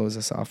close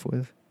us off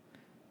with?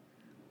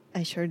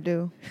 I sure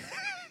do.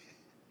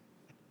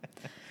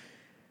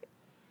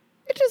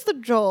 It is the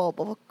job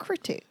of a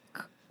critic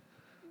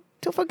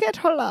to forget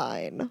her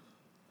line.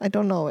 I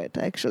don't know it,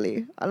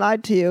 actually. I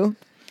lied to you.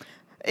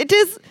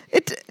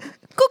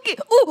 Cookie.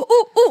 Ooh,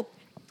 ooh, ooh.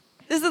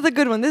 This is a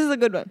good one.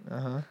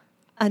 Uh-huh.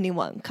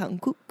 Anyone can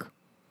cook.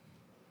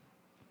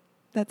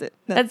 That's it.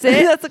 That's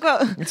it? That's the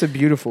quote. It's a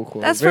beautiful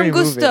quote. That's Very from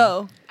moving.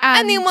 Gusto. And-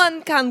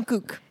 Anyone can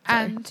cook.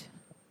 And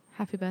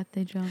happy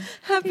birthday, John.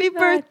 Happy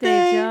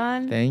birthday.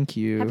 John. Thank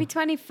you. Happy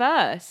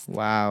 21st.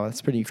 Wow,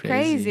 that's pretty crazy.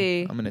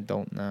 crazy. I'm an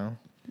adult now.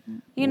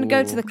 You're going to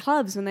go to Ooh. the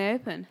clubs when they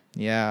open.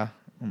 Yeah.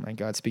 Oh my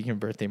God. Speaking of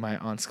birthday, my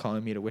aunt's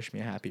calling me to wish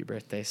me a happy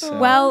birthday. So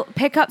Well,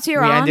 pick up to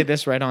your we aunt. ended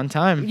this right on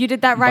time. You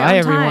did that right Bye, on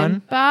everyone.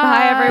 time.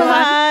 Bye, everyone.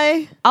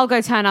 Bye. I'll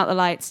go turn out the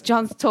lights.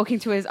 John's talking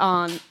to his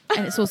aunt.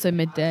 And it's also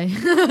midday.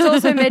 It's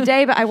also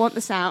midday, but I want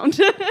the sound.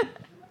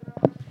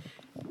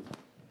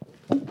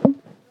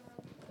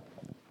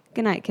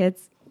 Good night,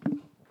 kids.